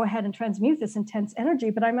way to go ahead and transmute this intense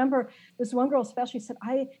energy. But I remember this one girl especially said,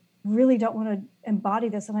 "I really don't want to embody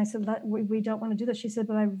this," and I said, "We don't want to do this." She said,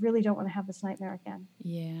 "But I really don't want to have this nightmare again."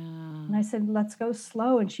 Yeah, and I said, "Let's go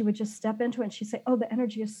slow," and she would just step into it and she'd say, "Oh, the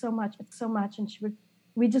energy is so much, it's so much," and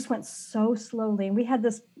we just went so slowly. And we had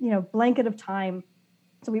this, blanket of time.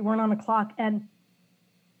 So we weren't on a clock. And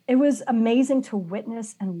it was amazing to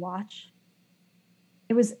witness and watch.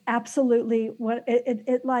 It was absolutely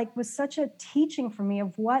it was such a teaching for me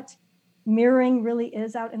of what mirroring really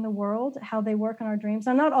is out in the world, how they work in our dreams.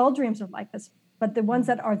 Now, not all dreams are like this, but the ones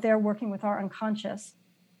that are there working with our unconscious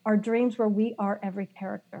are dreams where we are every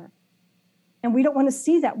character. And we don't want to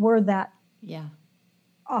see that we're that. Yeah.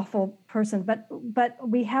 Awful person, but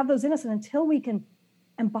we have those in us, and until we can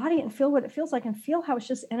embody it and feel what it feels like and feel how it's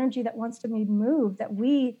just energy that wants to be moved, that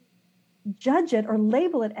we judge it or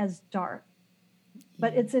label it as dark,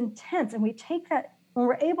 but it's intense. And we take that, when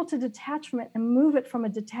we're able to detach from it and move it from a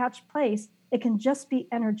detached place, it can just be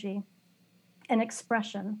energy and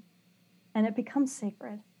expression, and it becomes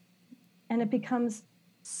sacred, and it becomes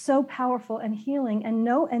so powerful and healing. And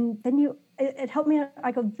then it helped me.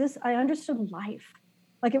 I understood life.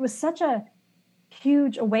 Like it was such a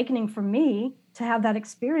huge awakening for me to have that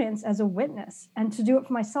experience as a witness and to do it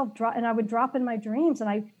for myself. And I would drop in my dreams.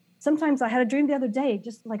 And sometimes I had a dream the other day,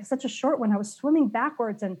 just like such a short one. I was swimming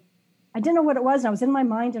backwards and I didn't know what it was. And I was in my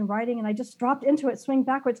mind and writing, and I just dropped into it, swimming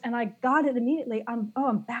backwards. And I got it immediately.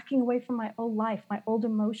 I'm backing away from my old life, my old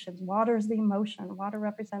emotions. Water is the emotion. Water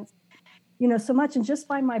represents, so much. And just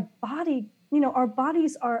by my body, our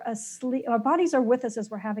bodies are asleep. Our bodies are with us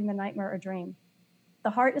as we're having the nightmare or dream. The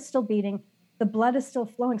heart is still beating. The blood is still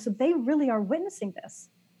flowing. So they really are witnessing this.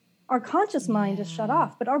 Our conscious mind is shut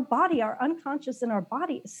off, but our body, our unconscious in our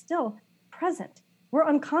body is still present. We're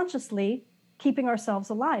unconsciously keeping ourselves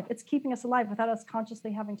alive. It's keeping us alive without us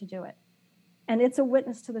consciously having to do it. And it's a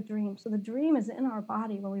witness to the dream. So the dream is in our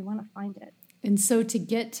body where we want to find it. And so to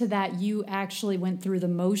get to that, you actually went through the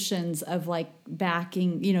motions of like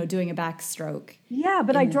backing, doing a backstroke. Yeah,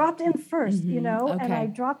 but I dropped in first, Okay. and I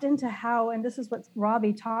dropped into how, and this is what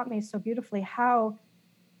Robbie taught me so beautifully, how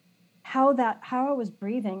I was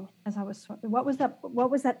breathing as I was swimming. What was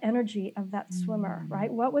that energy of that swimmer,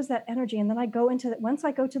 right? What was that energy? And then I go into that. Once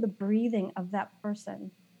I go to the breathing of that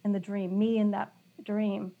person in the dream, me in that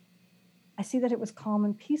dream, I see that it was calm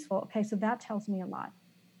and peaceful. Okay, so that tells me a lot.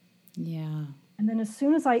 Yeah. And then as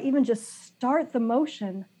soon as I even just start the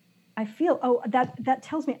motion, I feel, that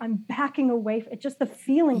tells me I'm backing away. It's just the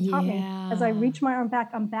feeling taught me as I reach my arm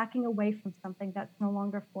back, I'm backing away from something that's no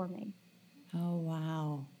longer for me. Oh,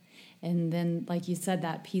 wow. And then, like you said,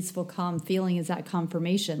 that peaceful, calm feeling is that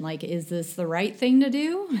confirmation. Like, is this the right thing to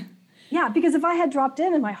do? Yeah, because if I had dropped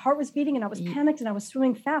in and my heart was beating and I was panicked and I was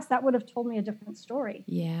swimming fast, that would have told me a different story.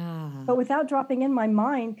 Yeah. But without dropping in, my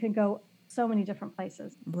mind could go so many different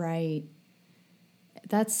places. Right.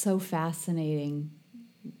 That's so fascinating.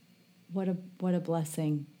 What a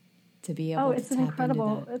blessing to be able to tap into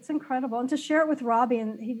that. It's incredible. And to share it with Robbie,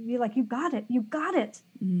 and he'd be like, you got it.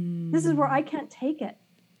 This is where I can't take it.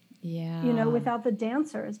 Yeah. Without the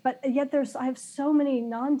dancers. But yet I have so many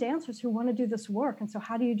non-dancers who want to do this work. And so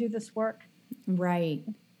how do you do this work? Right.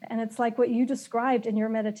 And it's like what you described in your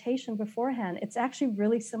meditation beforehand. It's actually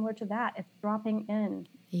really similar to that. It's dropping in,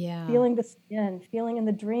 feeling the skin, feeling in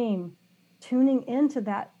the dream, tuning into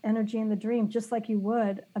that energy in the dream, just like you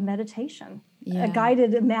would a meditation, a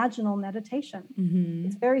guided imaginal meditation. Mm-hmm.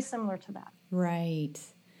 It's very similar to that. Right.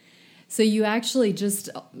 So you actually just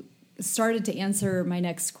started to answer my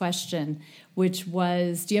next question, which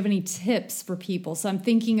was, do you have any tips for people? So I'm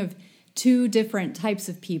thinking of two different types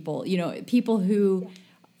of people, people who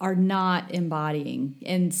are not embodying.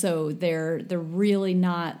 And so they're really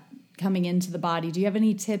not coming into the body. Do you have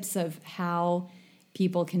any tips of how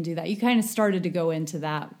people can do that? You kind of started to go into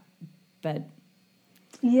that, but.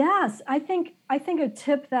 Yes, I think a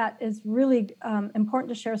tip that is really important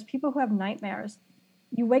to share is people who have nightmares.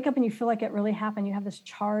 You wake up and you feel like it really happened. You have this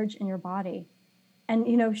charge in your body and,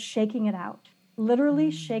 shaking it out,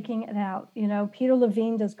 literally shaking it out. Peter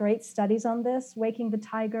Levine does great studies on this. Waking the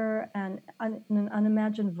Tiger and An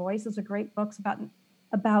Unimagined Voice is a great books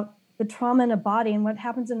about the trauma in a body. And what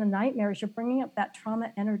happens in a nightmare is you're bringing up that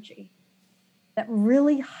trauma energy, that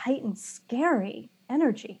really heightened, scary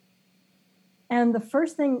energy. And the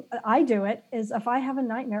first thing I do is if I have a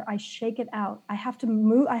nightmare, I shake it out. I have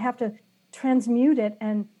to transmute it.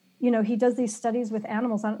 And, he does these studies with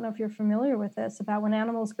animals. I don't know if you're familiar with this, about when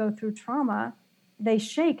animals go through trauma, they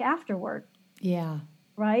shake afterward. Yeah.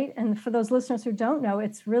 Right. And for those listeners who don't know,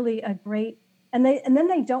 it's really a great, and then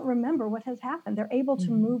they don't remember what has happened. They're able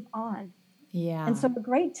to move on. Yeah. And so a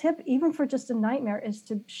great tip, even for just a nightmare, is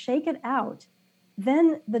to shake it out.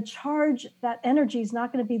 Then the charge, that energy is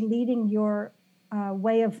not going to be leading your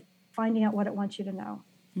way of finding out what it wants you to know.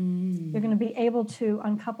 You're going to be able to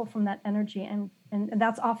uncouple from that energy. And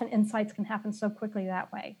that's often insights can happen so quickly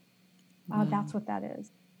that way. Wow. That's what that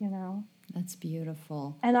is, That's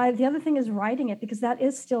beautiful. And the other thing is writing it, because that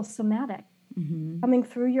is still somatic. Coming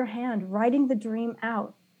through your hand, writing the dream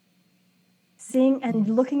out, seeing and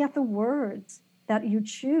looking at the words that you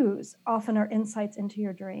choose often are insights into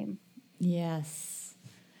your dream. Yes.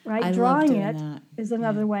 Right? Drawing it is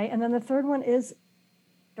another way. And then the third one is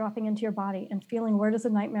dropping into your body and feeling, where does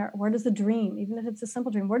the dream, even if it's a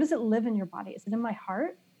simple dream, where does it live in your body? Is it in my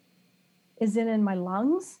heart? Is it in my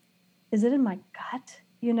lungs? Is it in my gut?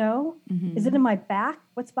 Is it in my back?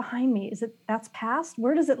 What's behind me? That's past?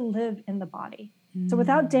 Where does it live in the body? So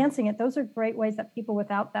without dancing it, those are great ways that people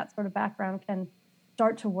without that sort of background can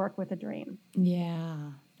start to work with a dream.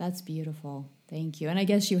 Yeah, that's beautiful. Thank you. And I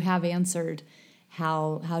guess you have answered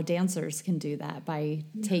how dancers can do that by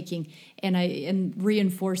taking and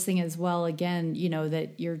reinforcing as well, again,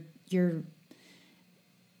 that you're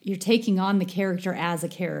taking on the character as a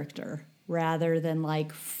character rather than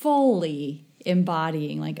like fully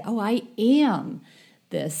embodying, like, oh, I am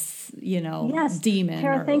this, yes, demon.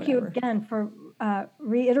 Kara, thank you again for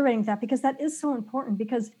reiterating that, because that is so important,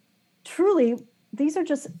 because truly these are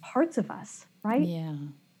just parts of us, right? Yeah.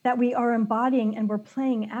 That we are embodying and we're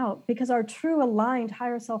playing out, because our true aligned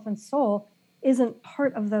higher self and soul isn't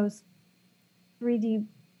part of those 3D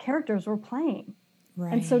characters we're playing.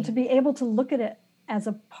 Right. And so to be able to look at it as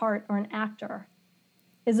a part or an actor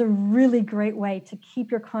is a really great way to keep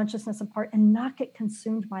your consciousness apart and not get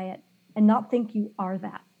consumed by it and not think you are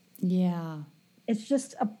that. Yeah. It's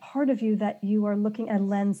just a part of you that you are looking a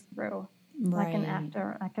lens through, right. like an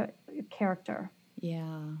actor, like a character.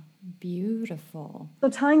 Yeah. Beautiful. So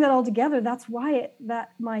tying that all together, that's why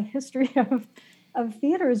that my history of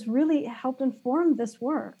theater has really helped inform this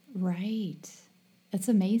work. Right. It's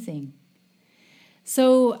amazing.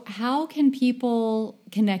 So how can people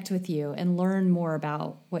connect with you and learn more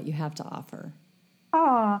about what you have to offer?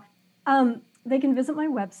 They can visit my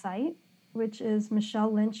website, which is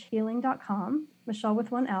michelelynchhealing.com, Michele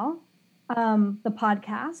with one L. The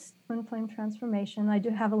podcast, Twin Flame Transformation, I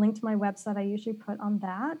do have a link to my website I usually put on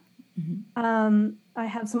that. Mm-hmm. I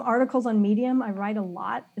have some articles on Medium. I write a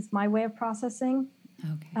lot. It's my way of processing.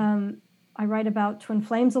 Okay. I write about twin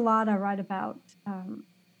flames a lot. I write about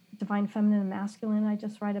divine feminine and masculine. I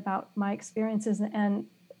just write about my experiences and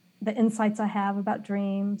the insights I have about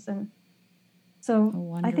dreams. And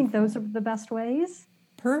so I think those are the best ways.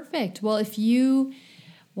 Perfect. Well, if you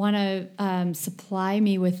want to supply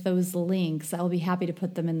me with those links, I'll be happy to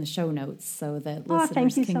put them in the show notes so that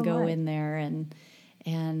listeners can go in there and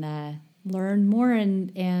learn more.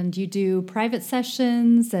 And you do private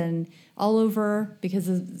sessions and all over because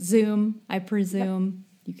of Zoom, I presume.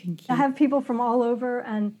 Yep. You can keep. I have people from all over,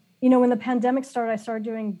 and when the pandemic started, I started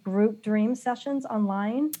doing group dream sessions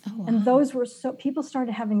online. Oh, wow. And those were people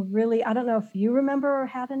started having really, I don't know if you remember or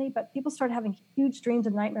had any, but people started having huge dreams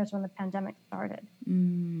and nightmares when the pandemic started.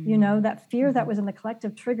 That fear that was in the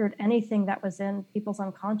collective triggered anything that was in people's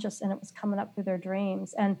unconscious, and it was coming up through their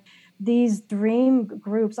dreams. And these dream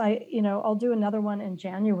groups, I'll do another one in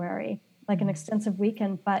January, like an extensive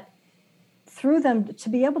weekend, but through them to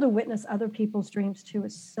be able to witness other people's dreams too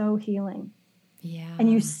is so healing. Yeah.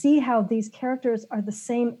 And you see how these characters are the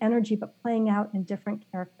same energy, but playing out in different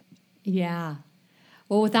characters. Yeah.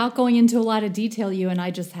 Well, without going into a lot of detail, you and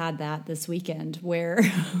I just had that this weekend where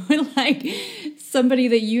like somebody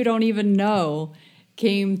that you don't even know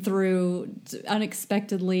came through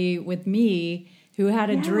unexpectedly with me who had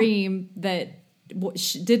a dream that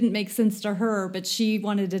didn't make sense to her, but she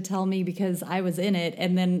wanted to tell me because I was in it.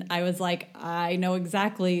 And then I was like, I know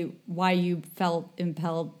exactly why you felt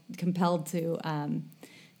compelled to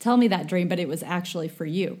tell me that dream, but it was actually for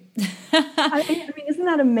you. I mean, isn't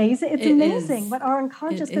that amazing? It's amazing what our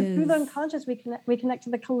unconscious, because through the unconscious, we connect to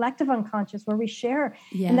the collective unconscious where we share.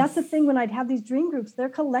 Yes. And that's the thing when I'd have these dream groups, their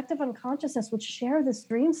collective unconsciousness would share this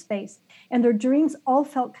dream space, and their dreams all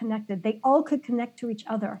felt connected. They all could connect to each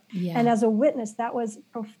other. Yeah. And as a witness, that was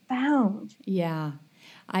profound. Yeah.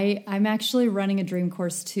 I'm actually running a dream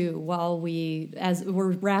course too as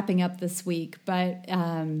we're wrapping up this week, but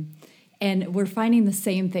and we're finding the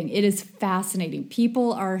same thing. It is fascinating.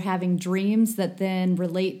 People are having dreams that then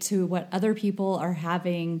relate to what other people are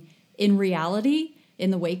having in reality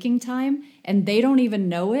in the waking time, and they don't even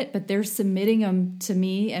know it, but they're submitting them to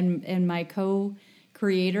me and my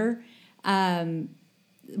co-creator.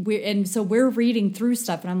 So we're reading through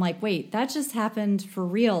stuff, and I'm like, wait, that just happened for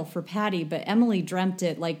real for Patty, but Emily dreamt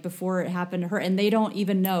it like before it happened to her, and they don't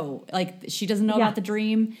even know. Like, she doesn't know about the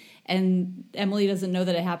dream, and Emily doesn't know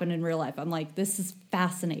that it happened in real life. I'm like, this is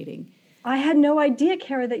fascinating. I had no idea,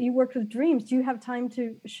 Kara, that you worked with dreams. Do you have time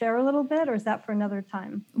to share a little bit, or is that for another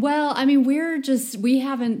time? Well, I mean, we've just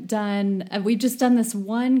done this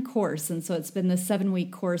one course. And so it's been this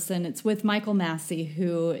 7-week course, and it's with Michael Massey,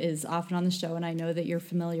 who is often on the show. And I know that you're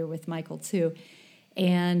familiar with Michael too.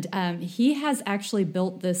 And he has actually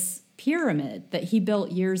built this pyramid that he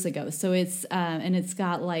built years ago. So it's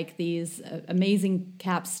got like these amazing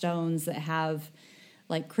capstones that have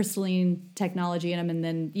like crystalline technology in them, and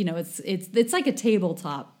then it's like a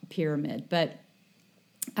tabletop pyramid, but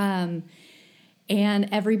and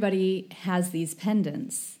everybody has these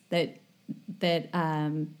pendants that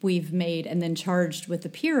we've made and then charged with the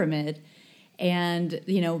pyramid, and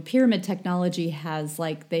pyramid technology has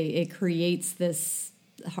it creates this.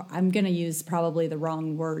 I'm going to use probably the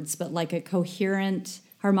wrong words, but like a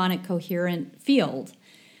harmonic coherent field,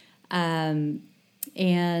 and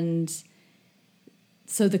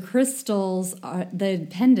so the crystals, the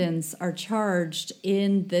pendants are charged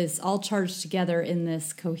all charged together in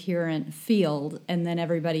this coherent field. And then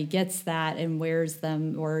everybody gets that and wears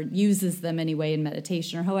them or uses them anyway in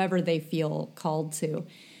meditation or however they feel called to.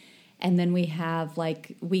 And then we have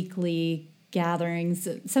like weekly gatherings,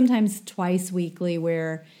 sometimes twice weekly,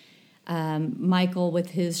 where Michael, with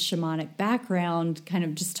his shamanic background, kind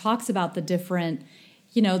of just talks about the different,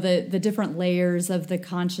 the different layers of the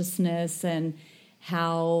consciousness and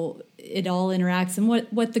how it all interacts and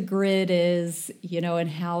what the grid is,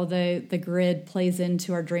 and how the grid plays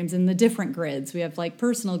into our dreams and the different grids. We have like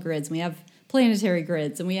personal grids, and we have planetary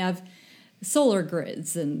grids, and we have solar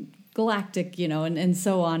grids and galactic, and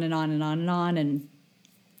so on and on and on and on, and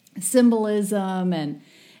symbolism, and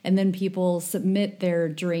then people submit their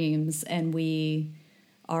dreams, and we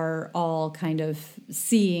are all kind of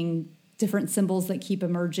seeing different symbols that keep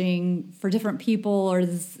emerging for different people, or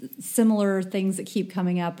similar things that keep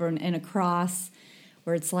coming up and across,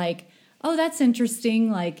 where it's like, oh, that's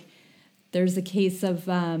interesting. Like there's a case of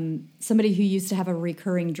somebody who used to have a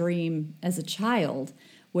recurring dream as a child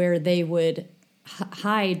where they would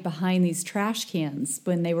hide behind these trash cans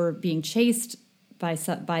when they were being chased by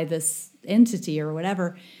this entity or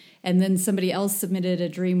whatever. And then somebody else submitted a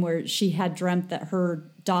dream where she had dreamt that her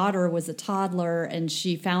daughter was a toddler, and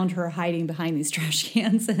she found her hiding behind these trash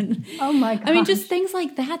cans. And oh my gosh. I mean, just things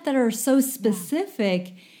like that are so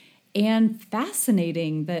specific and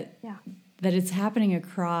fascinating that it's happening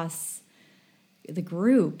across the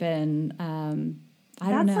group. And I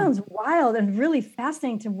don't know. That sounds wild and really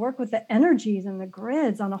fascinating to work with the energies and the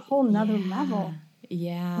grids on a whole nother level.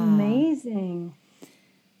 Yeah. Amazing.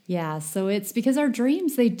 Yeah. So it's because our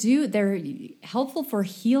dreams, they're helpful for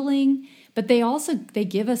healing, but they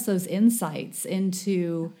give us those insights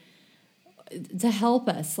to help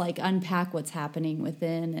us like unpack what's happening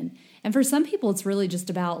within. And for some people, it's really just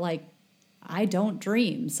about like, I don't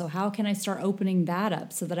dream. So how can I start opening that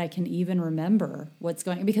up so that I can even remember what's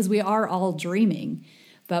going on? Because we are all dreaming,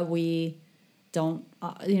 but we don't,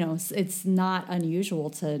 it's not unusual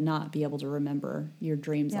to not be able to remember your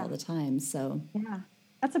dreams all the time. So yeah,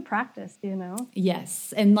 that's a practice,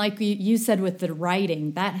 Yes. And like you said with the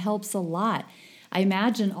writing, that helps a lot. I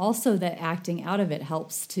imagine also that acting out of it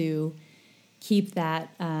helps to keep that,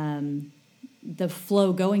 the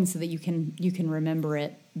flow going so that you can remember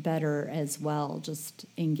it better as well, just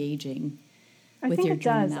engaging with your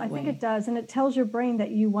dream that way. I think it does. And it tells your brain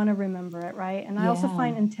that you want to remember it, right? And I also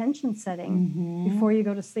find intention setting before you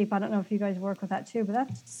go to sleep. I don't know if you guys work with that too, but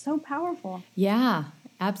that's so powerful. Yeah,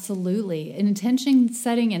 absolutely. And intention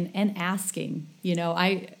setting and asking,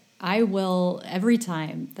 I will, every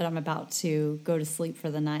time that I'm about to go to sleep for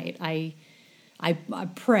the night, I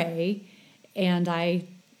pray and I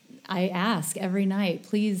ask every night,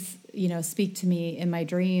 please, speak to me in my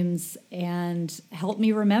dreams and help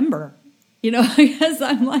me remember, because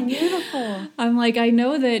I'm like, beautiful. I'm like, I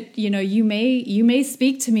know that, you may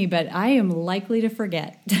speak to me, but I am likely to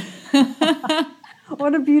forget.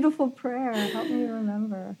 What a beautiful prayer. Help me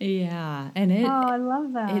remember. Yeah. And I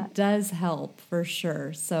love that. It does help for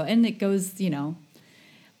sure. So, and it goes,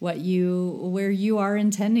 where you are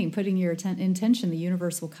intending, putting your intention, the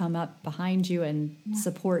universe will come up behind you and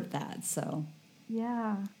support that. So,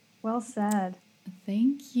 yeah, well said.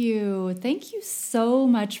 Thank you. Thank you so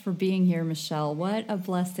much for being here, Michele. What a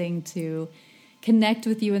blessing to connect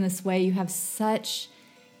with you in this way. You have such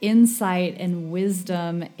insight and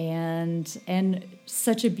wisdom and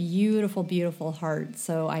such a beautiful, beautiful heart.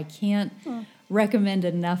 So I can't recommend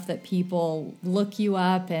enough that people look you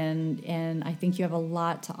up, and I think you have a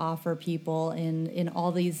lot to offer people in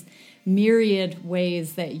all these myriad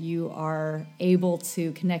ways that you are able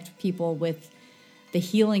to connect people with the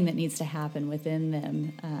healing that needs to happen within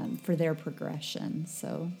them for their progression.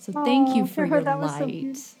 So thank you for your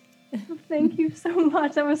light. Thank you so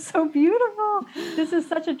much. That was so beautiful. This is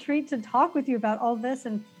such a treat to talk with you about all this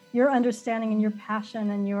and your understanding and your passion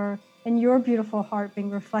and your beautiful heart being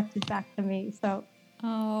reflected back to me. So,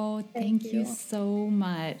 thank you so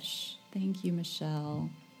much. Thank you, Michele.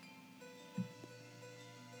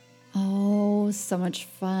 Oh, so much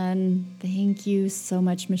fun. Thank you so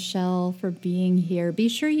much, Michele, for being here. Be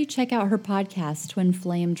sure you check out her podcast, Twin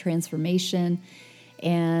Flame Transformation.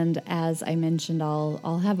 And as I mentioned,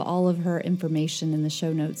 I'll have all of her information in the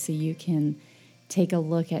show notes so you can take a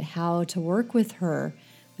look at how to work with her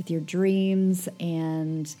with your dreams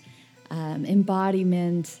and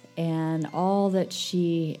embodiment and all that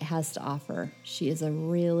she has to offer. She is a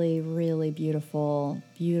really, really beautiful,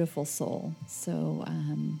 beautiful soul. So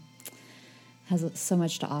has so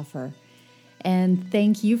much to offer. And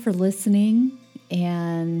thank you for listening.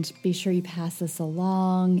 And be sure you pass this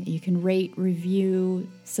along. You can rate, review,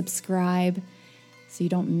 subscribe so you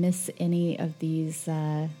don't miss any of these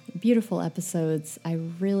beautiful episodes. I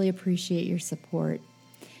really appreciate your support.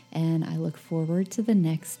 And I look forward to the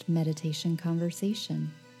next meditation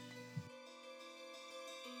conversation.